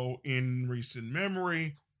so in recent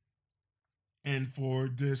memory. And for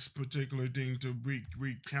this particular thing to be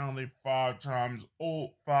recounted 5 times,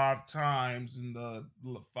 5 times in the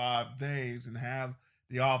 5 days, and have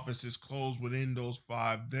the offices closed within those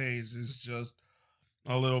 5 days is just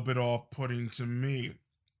a little bit off-putting to me.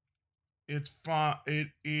 It's fine. It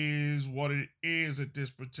is what it is at this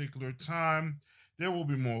particular time. There will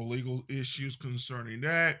be more legal issues concerning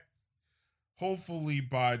that. Hopefully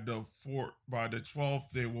by the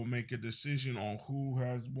 12th, they will make a decision on who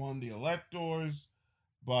has won the electors.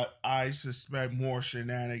 But I suspect more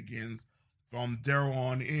shenanigans from there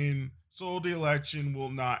on in, so the election will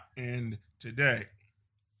not end today.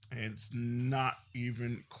 And it's not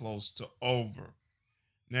even close to over.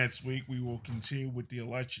 Next week, we will continue with the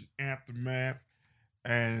election aftermath,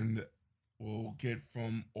 and we'll get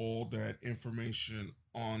from all that information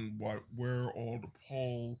on where all the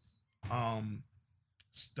poll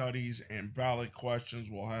studies and ballot questions.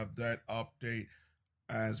 We'll have that update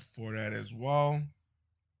as for that as well.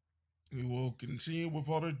 We will continue with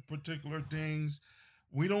other particular things.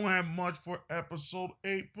 We don't have much for episode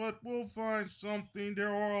 8, but we'll find something.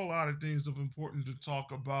 There are a lot of things of importance to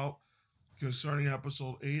talk about concerning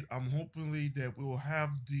episode 8. I'm hopefully that we will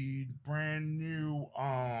have the brand new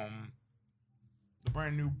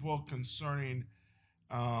book concerning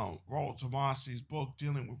Rollo Tomasi's book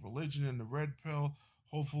dealing with religion and the red pill.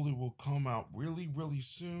 Hopefully will come out really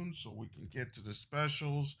soon so we can get to the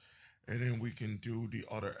specials, and then we can do the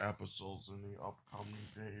other episodes in the upcoming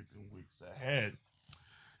days and weeks ahead.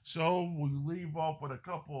 So we leave off with a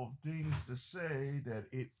couple of things to say that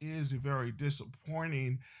it is a very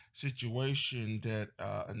disappointing situation that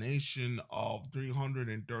a nation of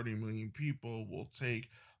 330 million people will take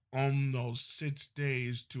almost 6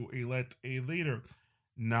 days to elect a leader,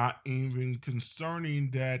 not even concerning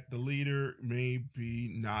that the leader may be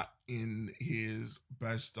not in his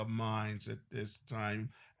best of minds at this time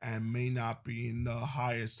and may not be in the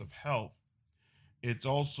highest of health. It's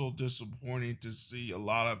also disappointing to see a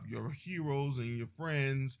lot of your heroes and your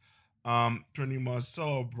friends pretty much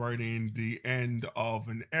celebrating the end of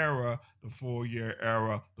an era, the 4 year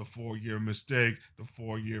era, the 4 year mistake, the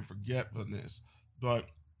 4 year forgetfulness. But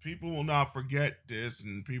people will not forget this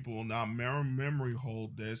and people will not memory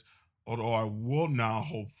hold this, although I will not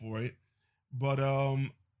hope for it. But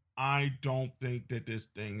I don't think that this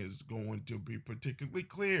thing is going to be particularly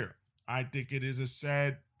clear. I think it is a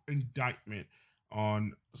sad indictment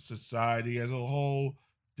on society as a whole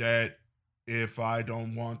that if I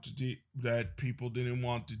don't want to that people didn't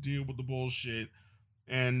want to deal with the bullshit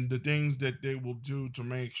and the things that they will do to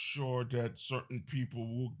make sure that certain people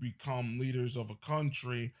will become leaders of a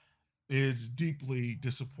country is deeply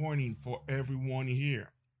disappointing for everyone here.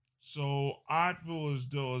 So I feel as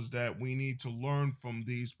though is that we need to learn from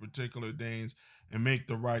these particular things and make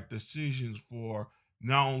the right decisions for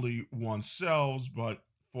not only oneself but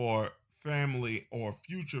for family or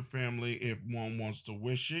future family if one wants to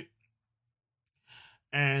wish it,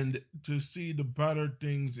 and to see the better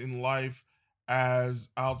things in life as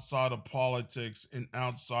outside of politics and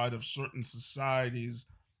outside of certain societies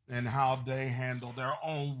and how they handle their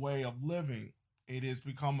own way of living. It has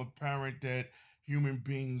become apparent that human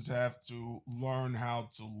beings have to learn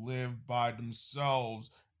how to live by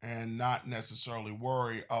themselves and not necessarily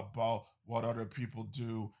worry about what other people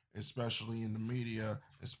do, especially in the media,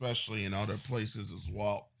 especially in other places as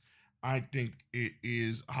well. I think it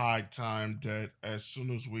is high time that as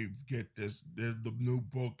soon as we get this, the new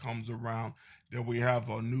book comes around, that we have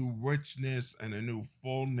a new richness and a new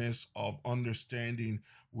fullness of understanding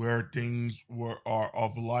where things are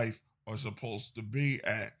of life are supposed to be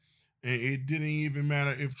at. And it didn't even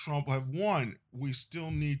matter if Trump have won. We still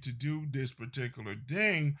need to do this particular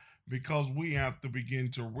thing because we have to begin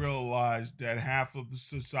to realize that half of the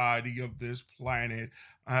society of this planet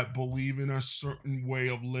believe in a certain way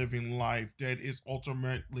of living life that is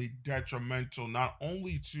ultimately detrimental not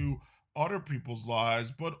only to other people's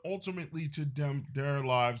lives but ultimately to them their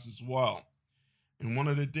lives as well. And one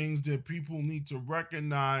of the things that people need to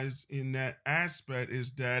recognize in that aspect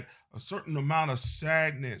is that a certain amount of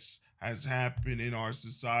sadness has happened in our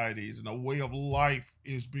societies, and a way of life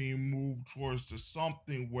is being moved towards to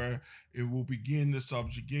something where it will begin the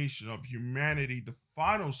subjugation of humanity, the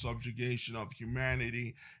final subjugation of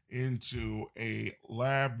humanity into a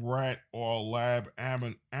lab rat or a lab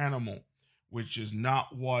animal, which is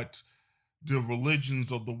not what the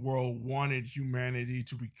religions of the world wanted humanity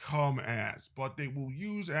to become as, but they will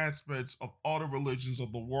use aspects of other religions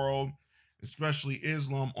of the world, especially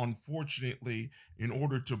Islam, unfortunately, in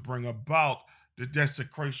order to bring about the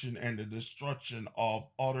desecration and the destruction of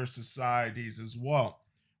other societies as well.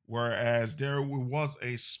 Whereas there was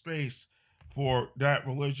a space for that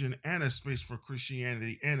religion and a space for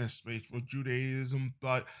Christianity and a space for Judaism,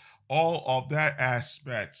 but all of that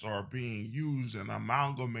aspects are being used and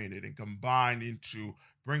amalgamated and combined into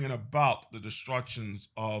bringing about the destructions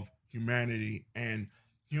of humanity and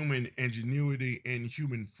human ingenuity and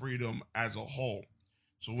human freedom as a whole.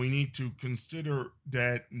 So we need to consider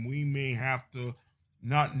that we may have to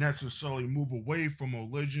not necessarily move away from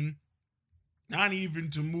religion, not even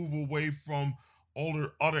to move away from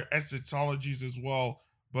older other eschatologies as well,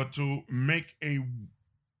 but to make a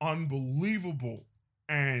unbelievable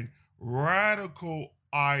and radical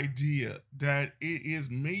idea that it is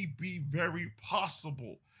maybe very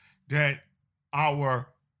possible that our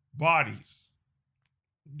bodies,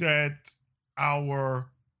 that our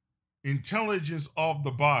intelligence of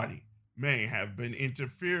the body may have been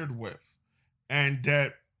interfered with, and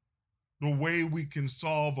that the way we can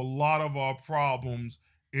solve a lot of our problems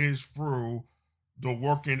is through the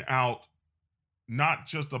working out, not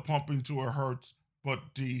just the pumping to a hertz, but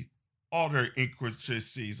the other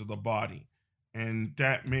intricacies of the body. And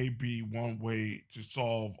that may be one way to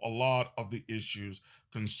solve a lot of the issues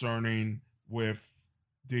concerning with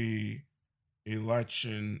the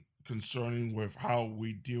election, concerning with how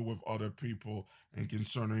we deal with other people, and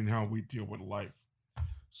concerning how we deal with life.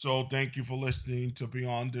 So thank you for listening to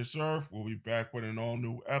Beyond This Earth. We'll be back with an all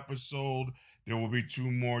new episode. There will be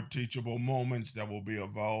 2 more teachable moments that will be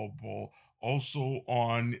available also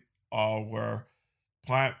on our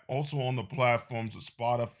also on the platforms of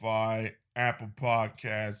Spotify, Apple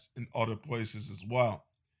Podcasts, and other places as well.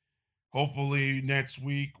 Hopefully, next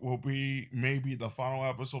week will be maybe the final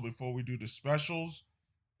episode before we do the specials.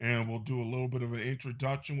 And we'll do a little bit of an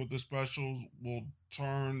introduction with the specials. We'll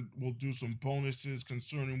do some bonuses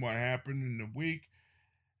concerning what happened in the week.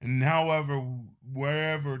 And however,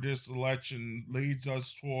 wherever this election leads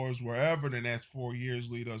us towards, wherever the next 4 years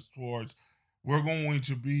lead us towards, we're going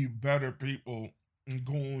to be better people and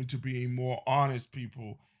going to be more honest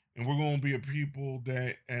people. And we're going to be a people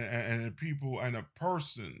that, and a people and a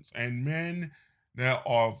persons and men that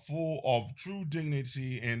are full of true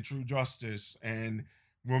dignity and true justice, and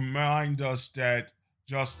remind us that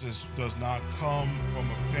justice does not come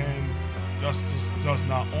from a pen. Justice does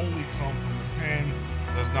not only come from a pen,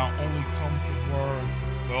 does not only come from words,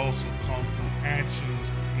 but also come through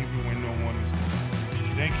actions, even when no one is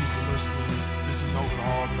there. Thank you for listening. This is Nova the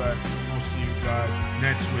Hardback. We'll see you guys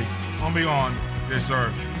next week on Beyond This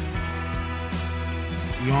Earth.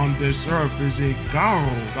 Beyond This Earth is a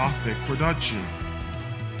Garo Gothic production.